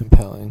 Absolutely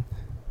compelling.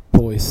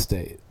 Boy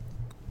State.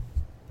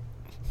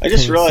 I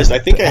just realized I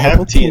think I have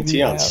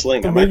TNT on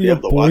Sling. I might be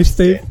able to watch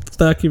State it.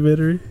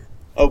 documentary.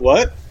 Oh,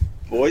 what?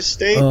 Boys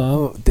State?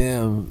 Oh,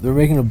 damn. They're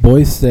making a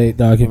Boy State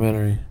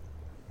documentary.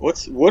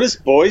 What is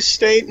Boys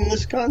State in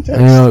this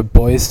context? I don't know what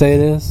Boy State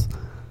is.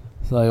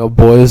 It's like,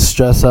 boys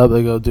dress up,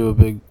 they go do a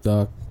big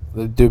doc.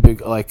 They do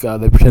big, like,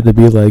 they pretend to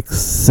be, like,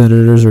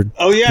 senators or...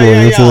 Oh, yeah,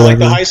 lawyers or like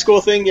the whatever. high school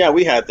thing? Yeah,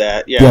 we had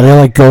that, yeah. Yeah, they,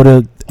 like, go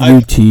to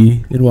UT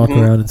and walk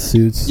around in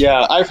suits.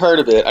 Yeah, I've heard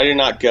of it. I did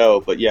not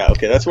go, but yeah,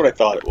 okay, that's what I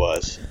thought it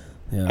was.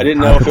 Yeah. I didn't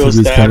know if it was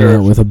IPTV's that coming or...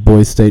 out with a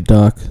Boy State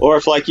doc. Or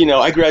if, like,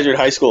 I graduated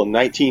high school in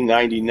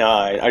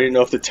 1999. I didn't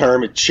know if the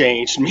term had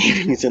changed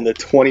meanings in the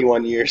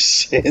 21 years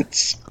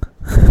since.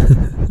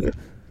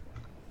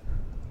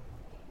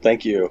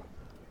 Thank you.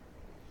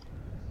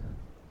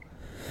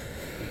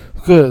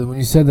 Good. When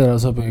you said that, I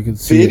was hoping I could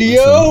see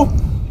Video? it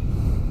myself.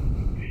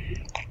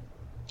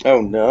 Oh,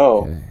 no.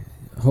 Okay.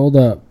 Hold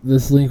up.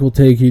 This link will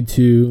take you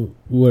to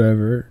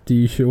whatever. Do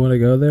you sure want to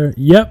go there?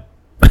 Yep.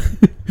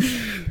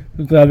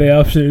 I'm glad the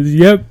option is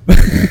yep.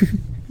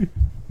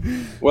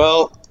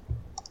 Well,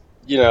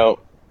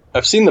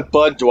 I've seen the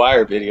Bud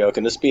Dwyer video.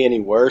 Can this be any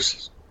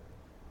worse?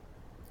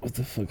 What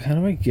the fuck? How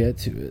do I get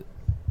to it?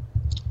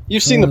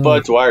 You've seen the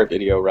Bud Dwyer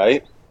video,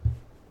 right?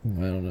 I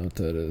don't know what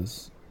that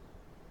is.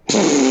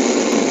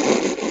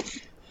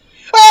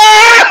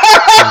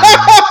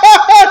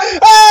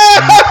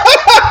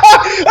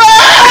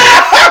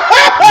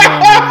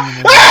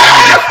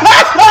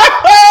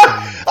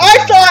 I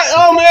thought,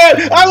 oh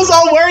man, I was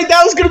all worried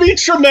that was going to be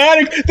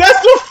traumatic. That's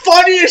the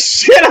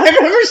funniest shit I've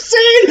ever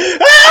seen.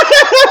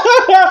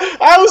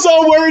 I was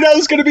all worried I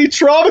was going to be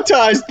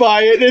traumatized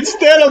by it.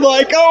 Instead, I'm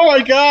like, oh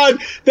my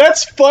god,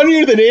 that's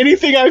funnier than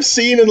anything I've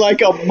seen in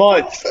like a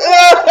month.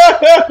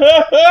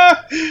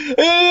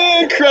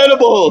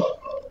 Incredible.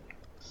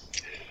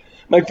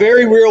 My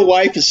very real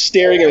wife is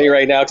staring at me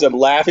right now because I'm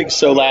laughing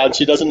so loud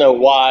she doesn't know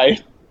why.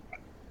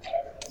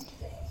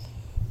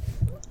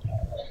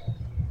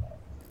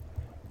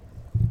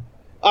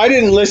 I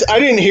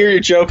didn't hear your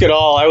joke at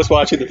all. I was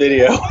watching the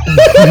video. Yeah,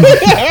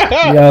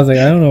 I was like,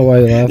 I don't know why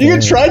you're laughing. You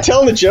can try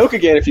telling the joke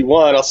again if you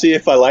want. I'll see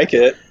if I like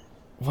it.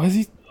 Why is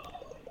he...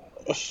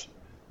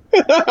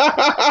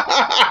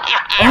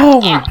 Oh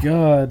my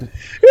god.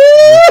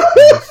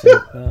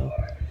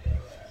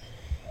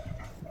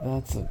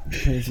 That's a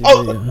crazy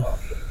video.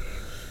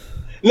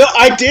 No,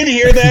 I did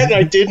hear that and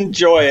I did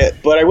enjoy it,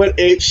 but I went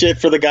ape shit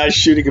for the guy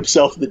shooting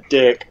himself in the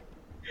dick.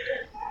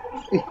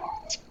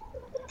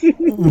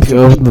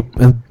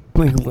 And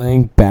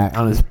laying back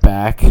on his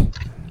back. I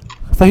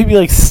thought he'd be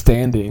like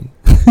standing.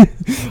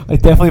 I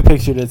definitely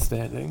pictured it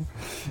standing.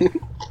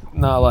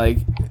 Not like,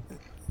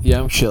 yeah,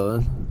 I'm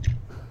chilling.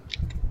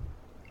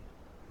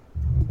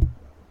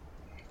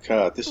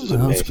 God, this is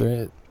That's amazing.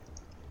 great.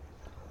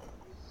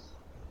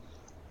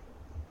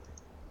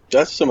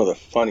 That's some of the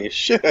funniest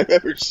shit I've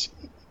ever seen.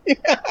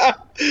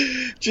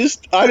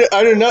 Just I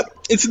don't know.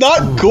 It's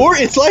not gore.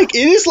 It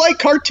is like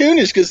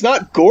cartoonish because it's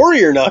not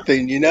gory or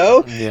nothing.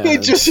 Yeah,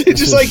 it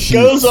just like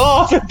goes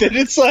off and then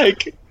it's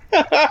like.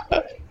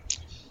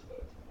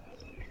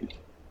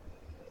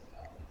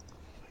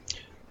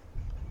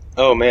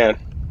 Oh man.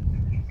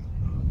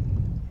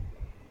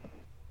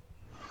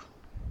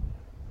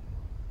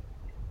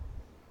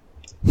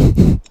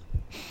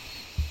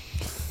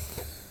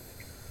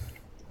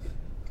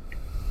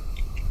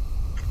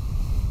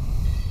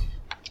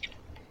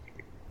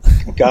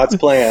 God's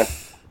plan.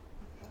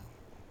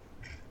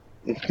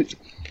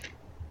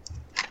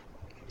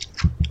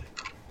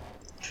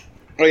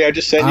 Oh yeah, I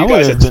just sent you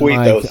guys a tweet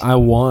though. I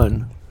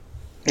won.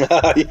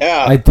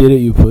 Yeah. I did it,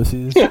 you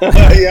pussies.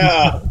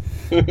 Yeah.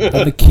 I'm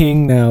the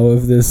king now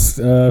of this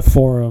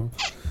forum.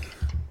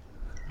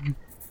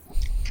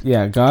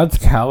 Yeah, God's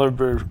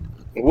caliber.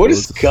 What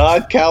is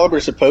God caliber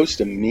supposed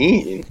to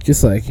mean?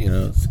 Just like,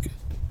 it's good.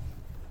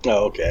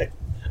 Oh, okay.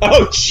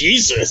 Oh,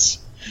 Jesus.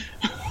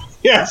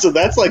 Yeah, so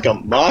that's like a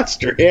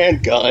monster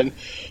handgun.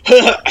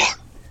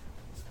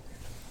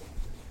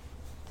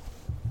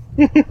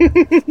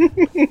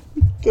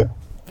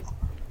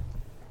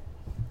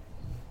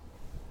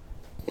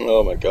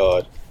 Oh my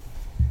god.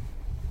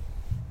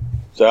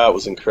 That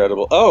was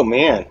incredible. Oh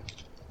man.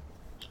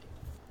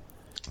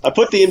 I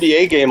put the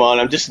NBA game on.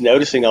 I'm just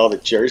noticing all the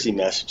jersey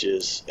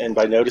messages, and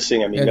by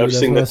noticing, I mean Yeah, dude,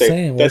 noticing that's that what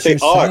I was saying. they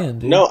What you're are. saying,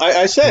 dude. No,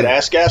 I said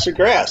ass, gas, or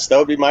grass. That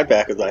would be my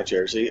back of my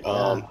jersey.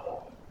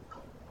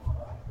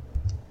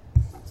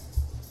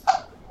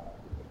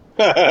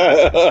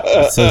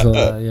 It says a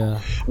lot, yeah.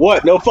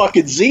 What? No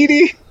fucking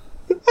ZD?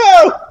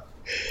 Oh!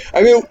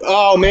 I mean,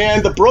 oh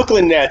man, the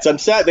Brooklyn Nets. I'm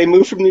sad they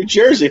moved from New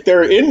Jersey. If they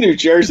were in New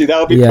Jersey, that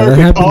would be Yeah, that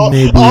perfect. happened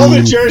maybe All the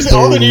New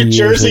 30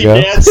 Jersey years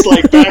ago. Nets,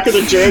 like back of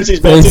the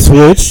jerseys, They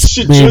switched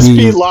should just be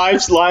maybe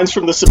lines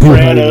from The 200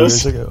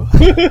 Sopranos. years ago.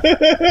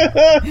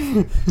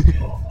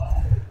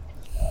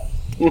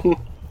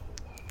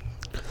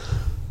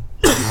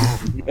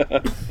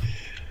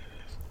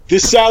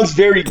 This sounds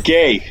very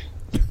gay.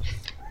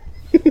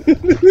 Click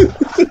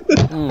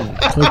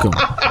 'em.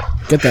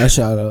 Get that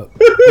shot up.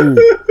 Ooh,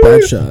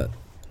 bad shot.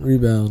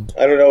 Rebound.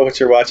 I don't know what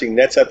you're watching.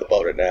 Nets have the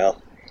ball right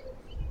now.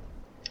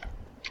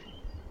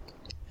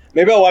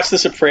 Maybe I'll watch The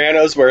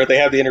Sopranos where they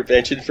have the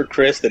intervention for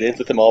Chris that ends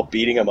with them all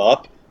beating him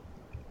up.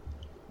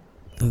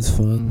 That's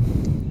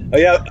fun. Oh,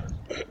 yeah.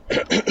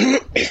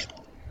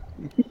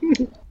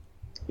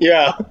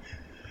 Yeah.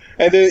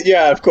 And then,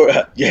 yeah, of course,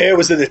 your hair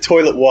was in the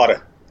toilet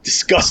water.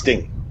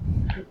 Disgusting.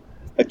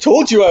 I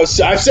told you I've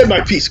said my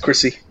piece,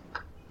 Chrissy.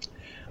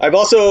 I've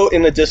also,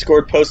 in the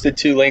Discord, posted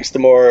 2 links to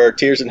more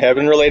Tears in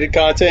Heaven related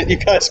content you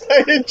guys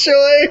might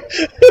enjoy.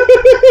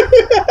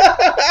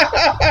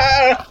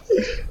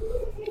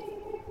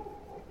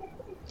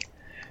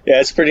 Yeah,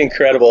 it's pretty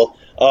incredible.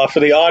 For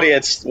the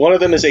audience, one of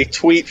them is a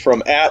tweet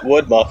from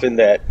 @Woodmuffin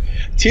that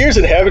Tears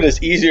in Heaven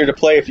is easier to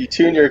play if you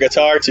tune your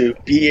guitar to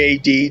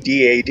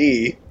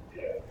B-A-D-D-A-D.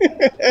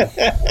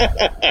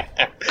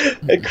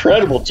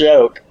 Incredible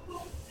joke.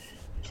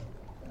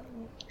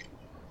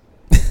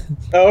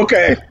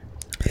 Okay.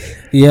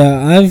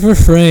 Yeah, I've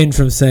refrained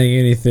from saying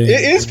anything.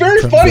 It's very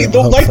from funny.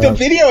 The up.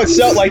 video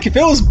itself, like if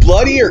it was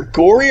bloody or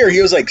gory or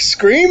he was like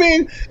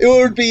screaming, it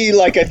would be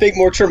like I think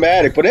more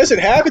traumatic. But as it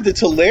happens, it's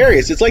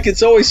hilarious. It's like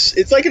it's always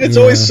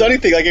sunny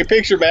thing. Like I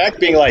picture Mac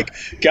being like,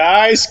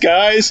 guys,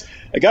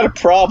 I got a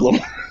problem.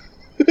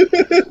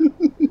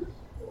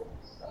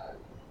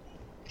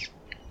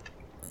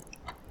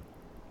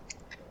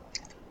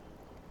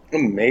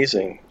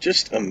 Amazing,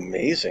 just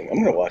amazing. I'm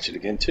gonna watch it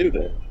again too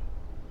then.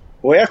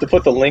 We have to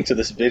put the link to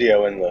this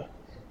video in the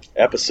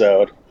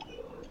episode.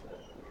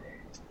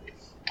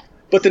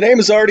 But the name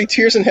is already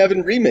Tears in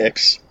Heaven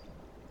Remix.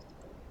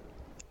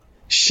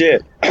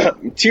 Shit.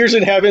 Tears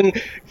in Heaven,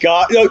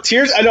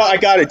 I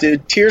got it,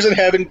 dude. Tears in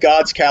Heaven,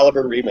 God's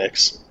Caliber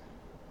Remix.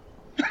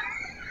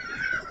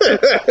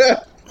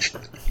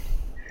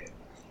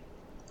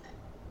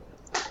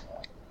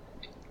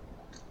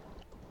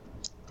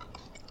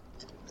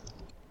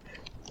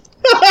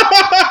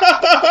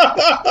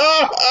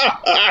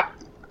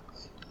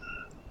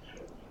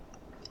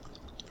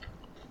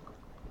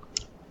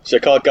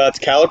 Should I call it God's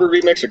Caliber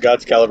Remix or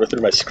God's Caliber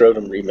Through My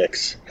Scrotum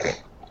Remix?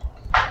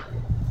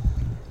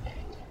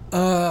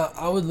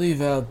 I would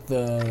leave out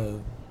the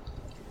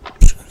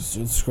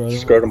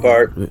Scrotum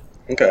part?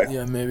 Okay.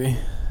 Yeah, maybe.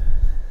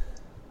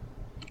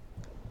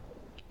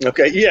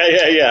 Okay,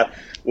 yeah.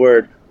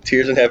 Word.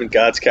 Tears in Heaven,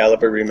 God's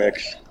Caliber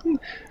Remix.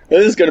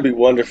 This is going to be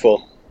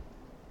wonderful.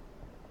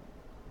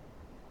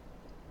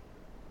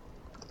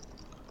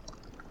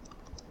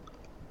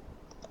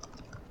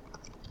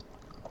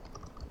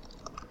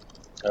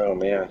 Oh,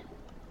 man.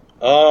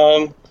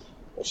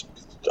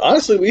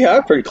 Honestly, we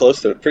have pretty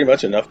close to pretty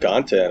much enough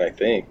content, I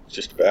think.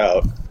 Just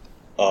about.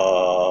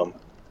 Although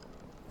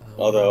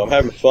I'm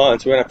having fun,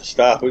 so we don't have to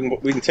stop.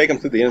 We can take them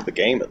through the end of the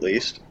game, at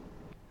least.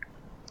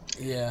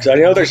 Yeah. Because I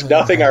know there's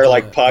nothing our,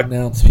 like,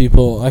 announce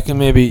people. I can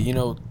maybe,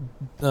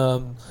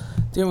 Damian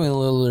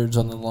Lillard's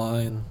on the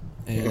line,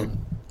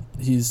 and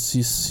he's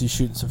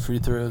shooting some free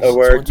throws. Oh,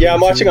 word. Yeah,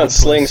 I'm watching on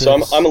Sling, so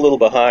I'm a little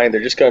behind.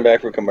 They're just coming back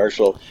from a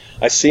commercial.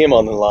 I see him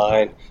on the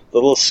line. The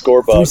little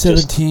score bug.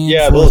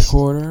 317, fourth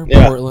quarter.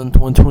 Yeah. Portland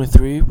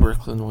 123,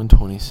 Brooklyn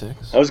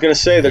 126. I was going to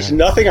say, there's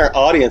nothing our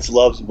audience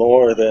loves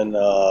more than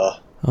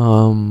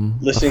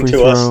listening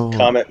to us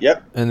comment.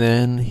 Yep. And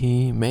then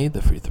he made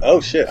the free throw.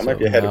 Oh, shit. I might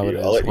be ahead of you.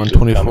 I'll let you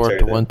 124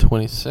 to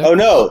 126. Oh,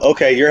 no.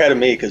 Okay, you're ahead of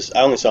me because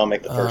I only saw him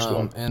make the first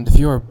one. And if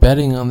you are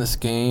betting on this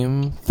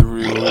game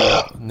through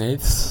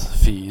Nate's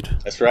feed,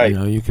 that's right.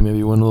 You can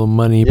maybe win a little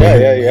money.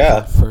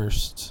 Yeah.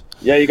 First.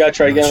 Yeah, you got to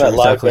try to get on that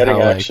live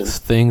betting action.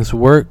 Things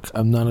work.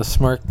 I'm not a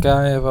smart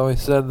guy. I've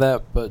always said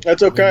that, but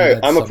that's okay.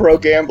 I'm a pro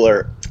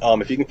gambler.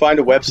 If you can find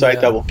a website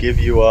that will give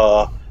you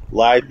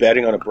live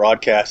betting on a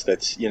broadcast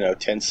that's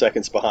 10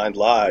 seconds behind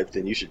live,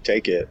 then you should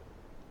take it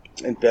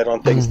and bet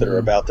on things that are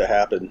about to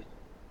happen.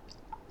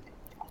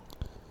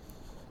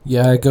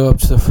 Yeah, I go up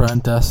to the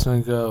front desk and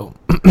I go,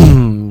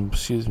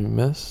 "Excuse me,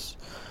 miss.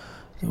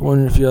 I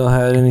wonder if y'all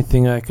had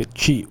anything I could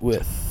cheat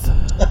with."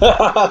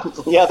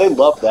 Yeah, they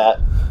love that.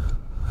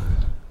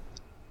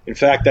 In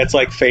fact, that's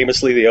like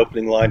famously the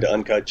opening line to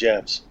Uncut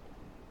Gems.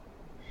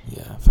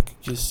 Yeah,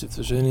 if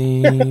there's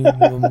any, I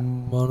don't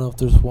know if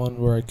there's one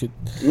where I could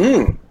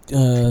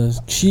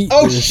cheat.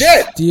 Oh,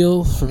 shit!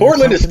 Steal from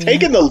Portland is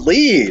taking the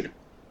lead.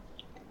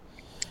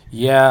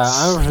 Yeah,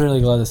 I'm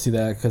really glad to see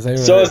that because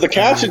So as the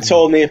caption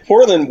told me, if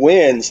Portland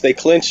wins, they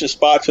clinch a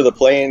spot to the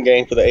play-in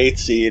game for the 8th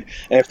seed,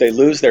 and if they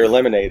lose, they're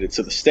eliminated.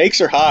 So the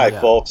stakes are high,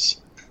 Yeah. folks.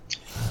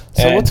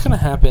 So And- what's gonna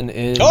happen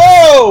is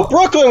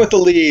Brooklyn with the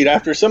lead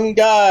after some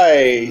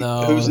guy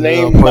whose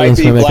name might Portland's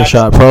be gonna make Black. a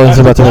shot. Portland's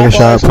after about to make a Black shot.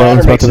 Lives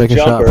Portland's Matter about to make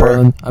makes a shot. jumper.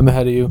 Portland, I'm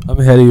ahead of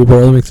you.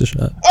 Portland makes a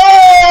shot.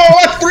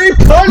 Oh, a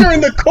three-punter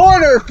in the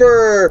corner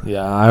for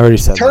Yeah, I already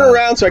said turn that.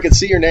 around so I can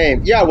see your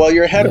name. Yeah, well,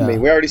 you're ahead of Yeah. me.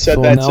 We already said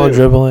So that now we're too.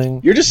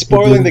 dribbling. You're just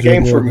spoiling the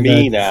game for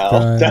me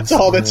now. That's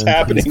all that's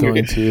happening.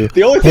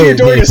 The only thing you're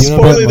doing is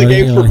spoiling the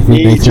game for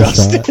me,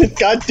 Justin.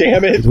 God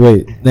damn it.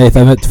 Wait, Nate,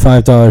 I bet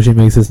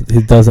 $5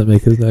 he doesn't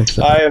make his next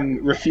shot. I am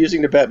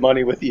refusing to bet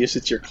money with you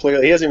since he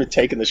hasn't even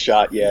taken the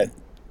shot yet.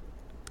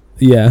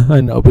 Yeah, I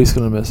know, but he's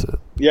gonna miss it.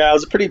 Yeah, it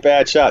was a pretty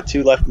bad shot.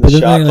 2 left in the But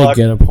then shot they clock.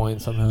 get a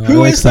point somehow.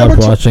 Who I is stopped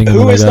number watching and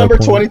Who I is got a number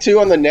point. 22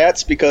 on the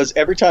Nets? Because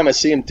every time I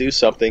see him do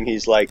something,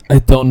 he's like. I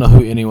don't know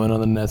who anyone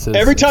on the Nets is.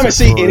 Every time I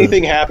except see for-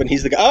 anything happen,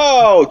 he's the guy.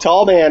 Oh,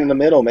 tall man in the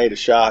middle made a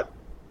shot.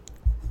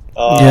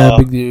 Yeah,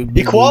 big dude.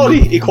 big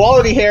Equality. dude.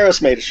 Equality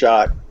Harris made a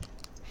shot.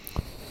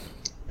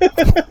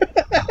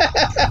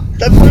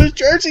 That's what his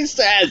jersey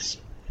says.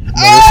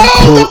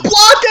 Oh, the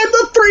block and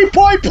the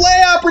 3-point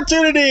play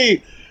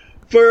opportunity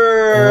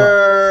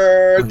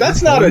for.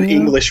 That's not an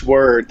English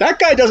word. That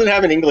guy doesn't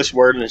have an English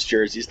word in his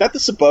jersey. Is that the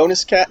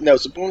Sabonis cat? No,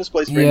 Sabonis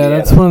plays for Yeah, Indiana.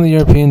 that's one of the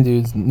European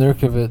dudes,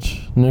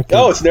 Nurkic.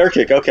 Oh, it's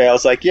Nurkic. Okay, I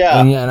was like, yeah.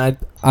 And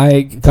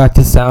I got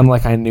to sound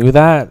like I knew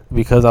that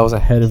because I was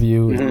ahead of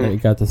you Mhm. and I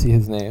got to see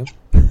his name.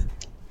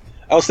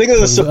 I was thinking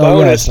of the Oh,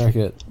 yeah, it's Sabonis,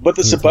 Nurkic. but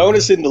the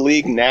Sabonis in the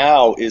league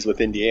now is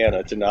with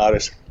Indiana.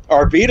 Donatas.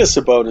 Arvidas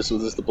Sabonis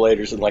was with the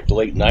Bladers in like the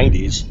late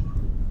 90s.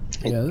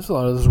 Yeah, there's a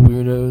lot of those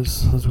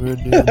weirdos, those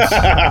weird dudes.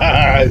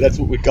 That's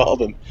what we call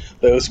them.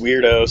 Those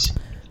weirdos.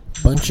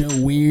 Bunch of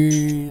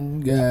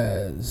weird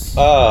guys.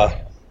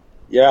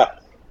 Yeah.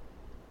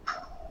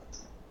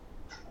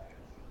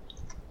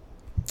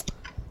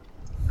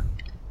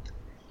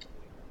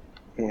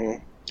 hmm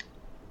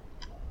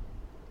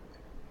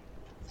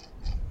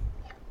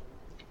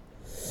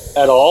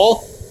At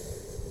all?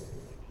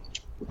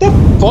 What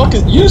the fuck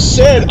is... You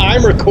said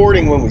I'm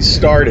recording when we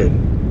started.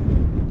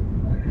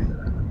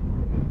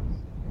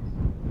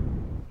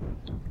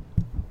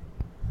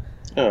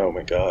 Oh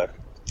my god.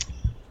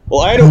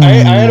 Well, I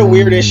had a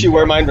weird issue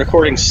where my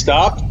recording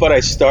stopped, but I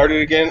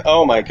started again.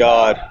 Oh my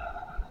god.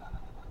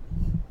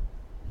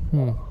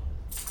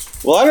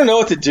 Well, I don't know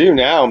what to do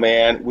now,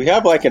 man. We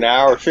have like an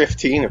hour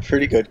 15 of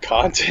pretty good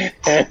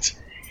content.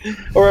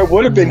 Or it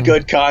would have been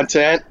good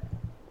content.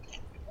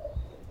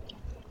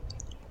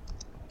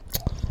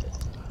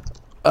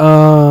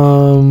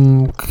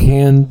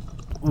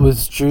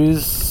 Was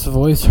Drew's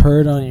voice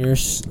heard on your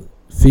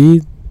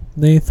feed,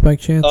 Nath, by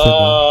chance? or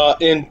no?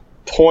 In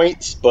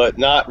points, but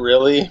not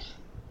really.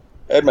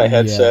 I had my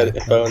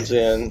headphones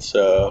in,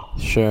 so.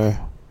 Sure.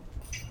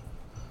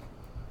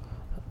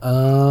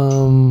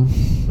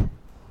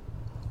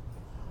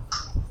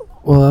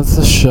 Well, that's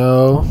the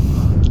show.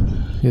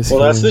 Well,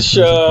 that's the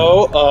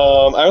show.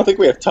 I don't think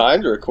we have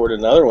time to record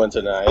another one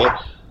tonight.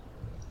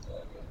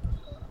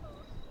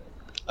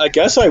 I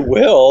guess I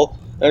will.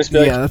 I just be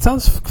like, Yeah, that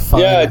sounds fun.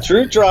 yeah,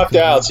 Drew dropped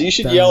out, so you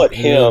should yell at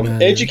him.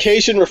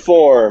 Education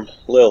reform,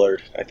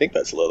 Lillard. I think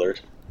that's Lillard.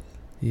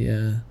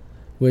 Yeah.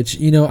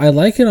 Which, I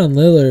like it on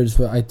Lillard's,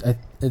 but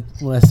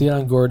when I see it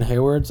on Gordon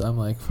Hayward's, I'm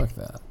like, fuck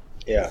that.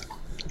 Yeah.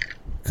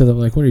 Because I'm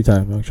like, what are you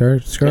talking about?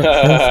 Charge?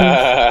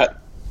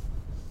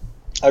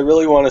 I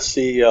really want to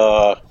see.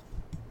 I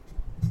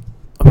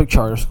put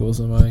charter schools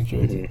in my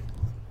jersey.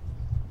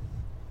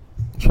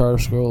 Charter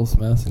schools,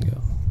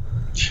 Massingo.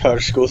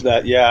 Charter schools,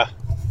 that, yeah.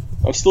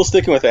 I'm still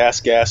sticking with ass,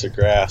 gas, or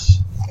grass.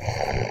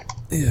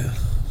 Yeah.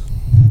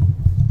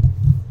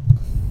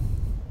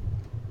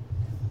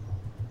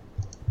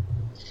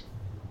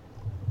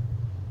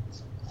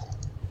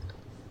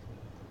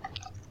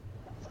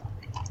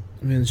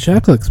 I mean,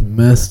 Shaq looks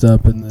messed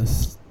up in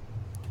this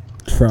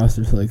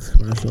Frosted Flakes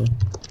commercial.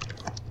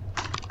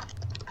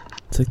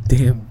 It's like,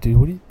 damn, dude,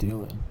 what are you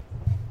doing?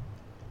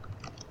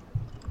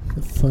 What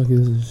the fuck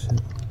is this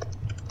shit?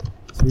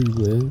 That's where you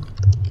live?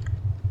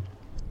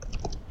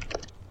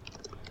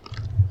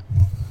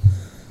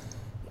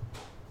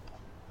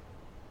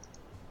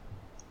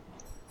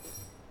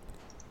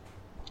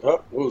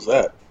 Oh, what was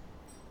that?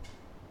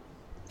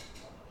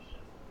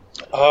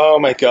 Oh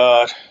my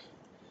god.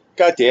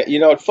 God damn, you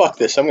know what? Fuck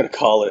this. I'm gonna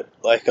call it.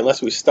 Like,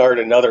 unless we start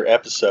another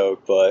episode,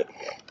 but.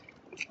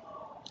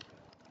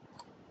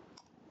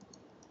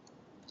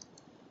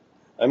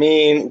 I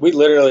mean, we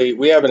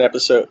have an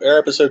episode. Our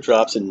episode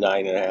drops in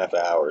 9.5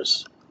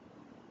 hours.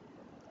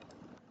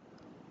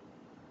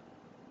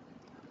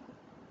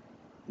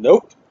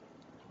 Nope.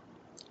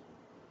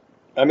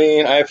 I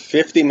mean, I have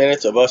 50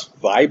 minutes of us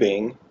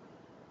vibing.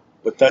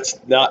 But this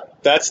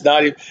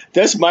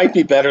might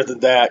be better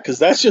than that, because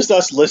that's just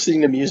us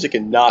listening to music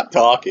and not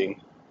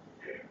talking.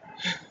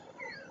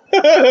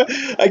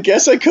 I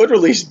guess I could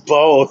release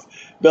both.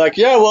 Be like,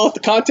 yeah, well, if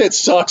the content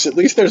sucks, at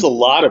least there's a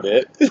lot of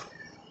it.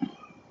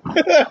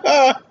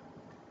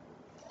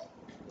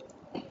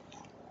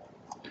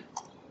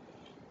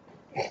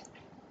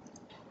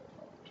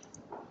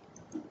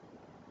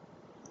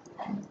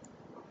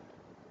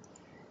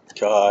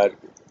 God.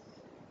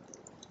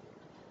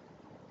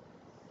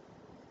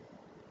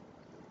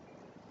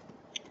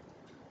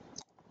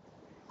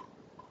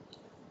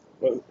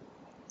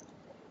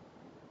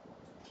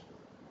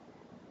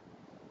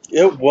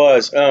 It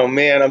was. Oh,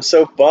 man, I'm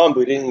so bummed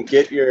we didn't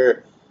get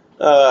your...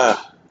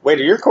 wait,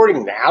 are you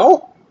recording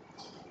now?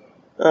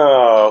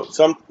 Oh,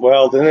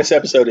 well, then this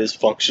episode is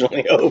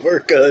functionally over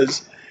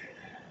because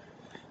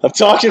I'm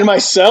talking to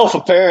myself,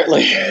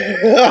 apparently.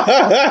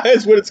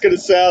 That's what it's going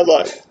to sound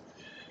like.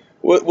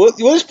 We'll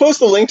just post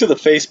the link to the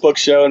Facebook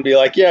show and be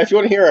like, yeah, if you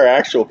want to hear our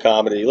actual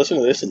comedy, listen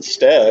to this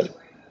instead.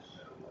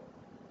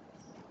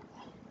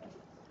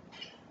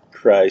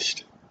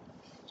 Christ.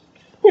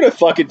 What a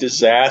fucking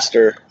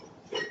disaster.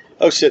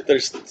 Oh, shit,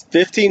 there's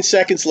 15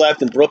 seconds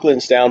left and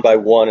Brooklyn's down by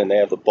 1 and they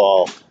have the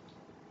ball.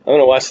 I'm going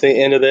to watch the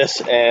end of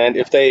this, and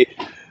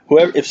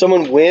if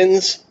someone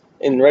wins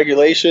in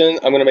regulation,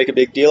 I'm going to make a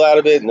big deal out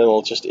of it, and then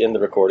we'll just end the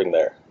recording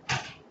there.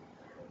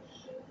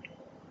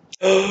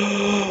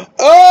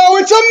 Oh,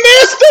 it's a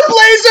miss! The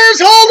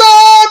Blazers! Hold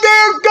on!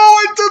 They're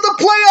going to the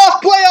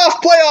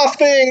playoff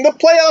thing! The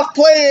playoff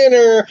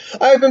play-inner!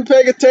 I've been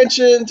paying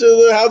attention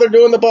to how they're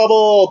doing the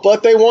bubble,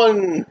 but they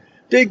won.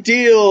 Big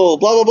deal.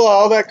 Blah, blah, blah.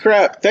 All that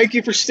crap. Thank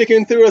you for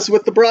sticking through us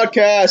with the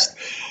broadcast.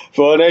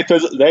 For Nate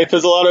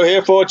Pizzolatto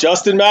here for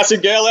Justin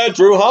Massengale and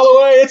Drew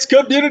Holloway. It's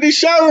Community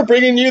Shower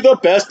bringing you the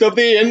best of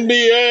the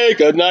NBA.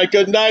 Good night,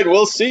 good night.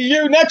 We'll see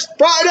you next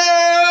Friday!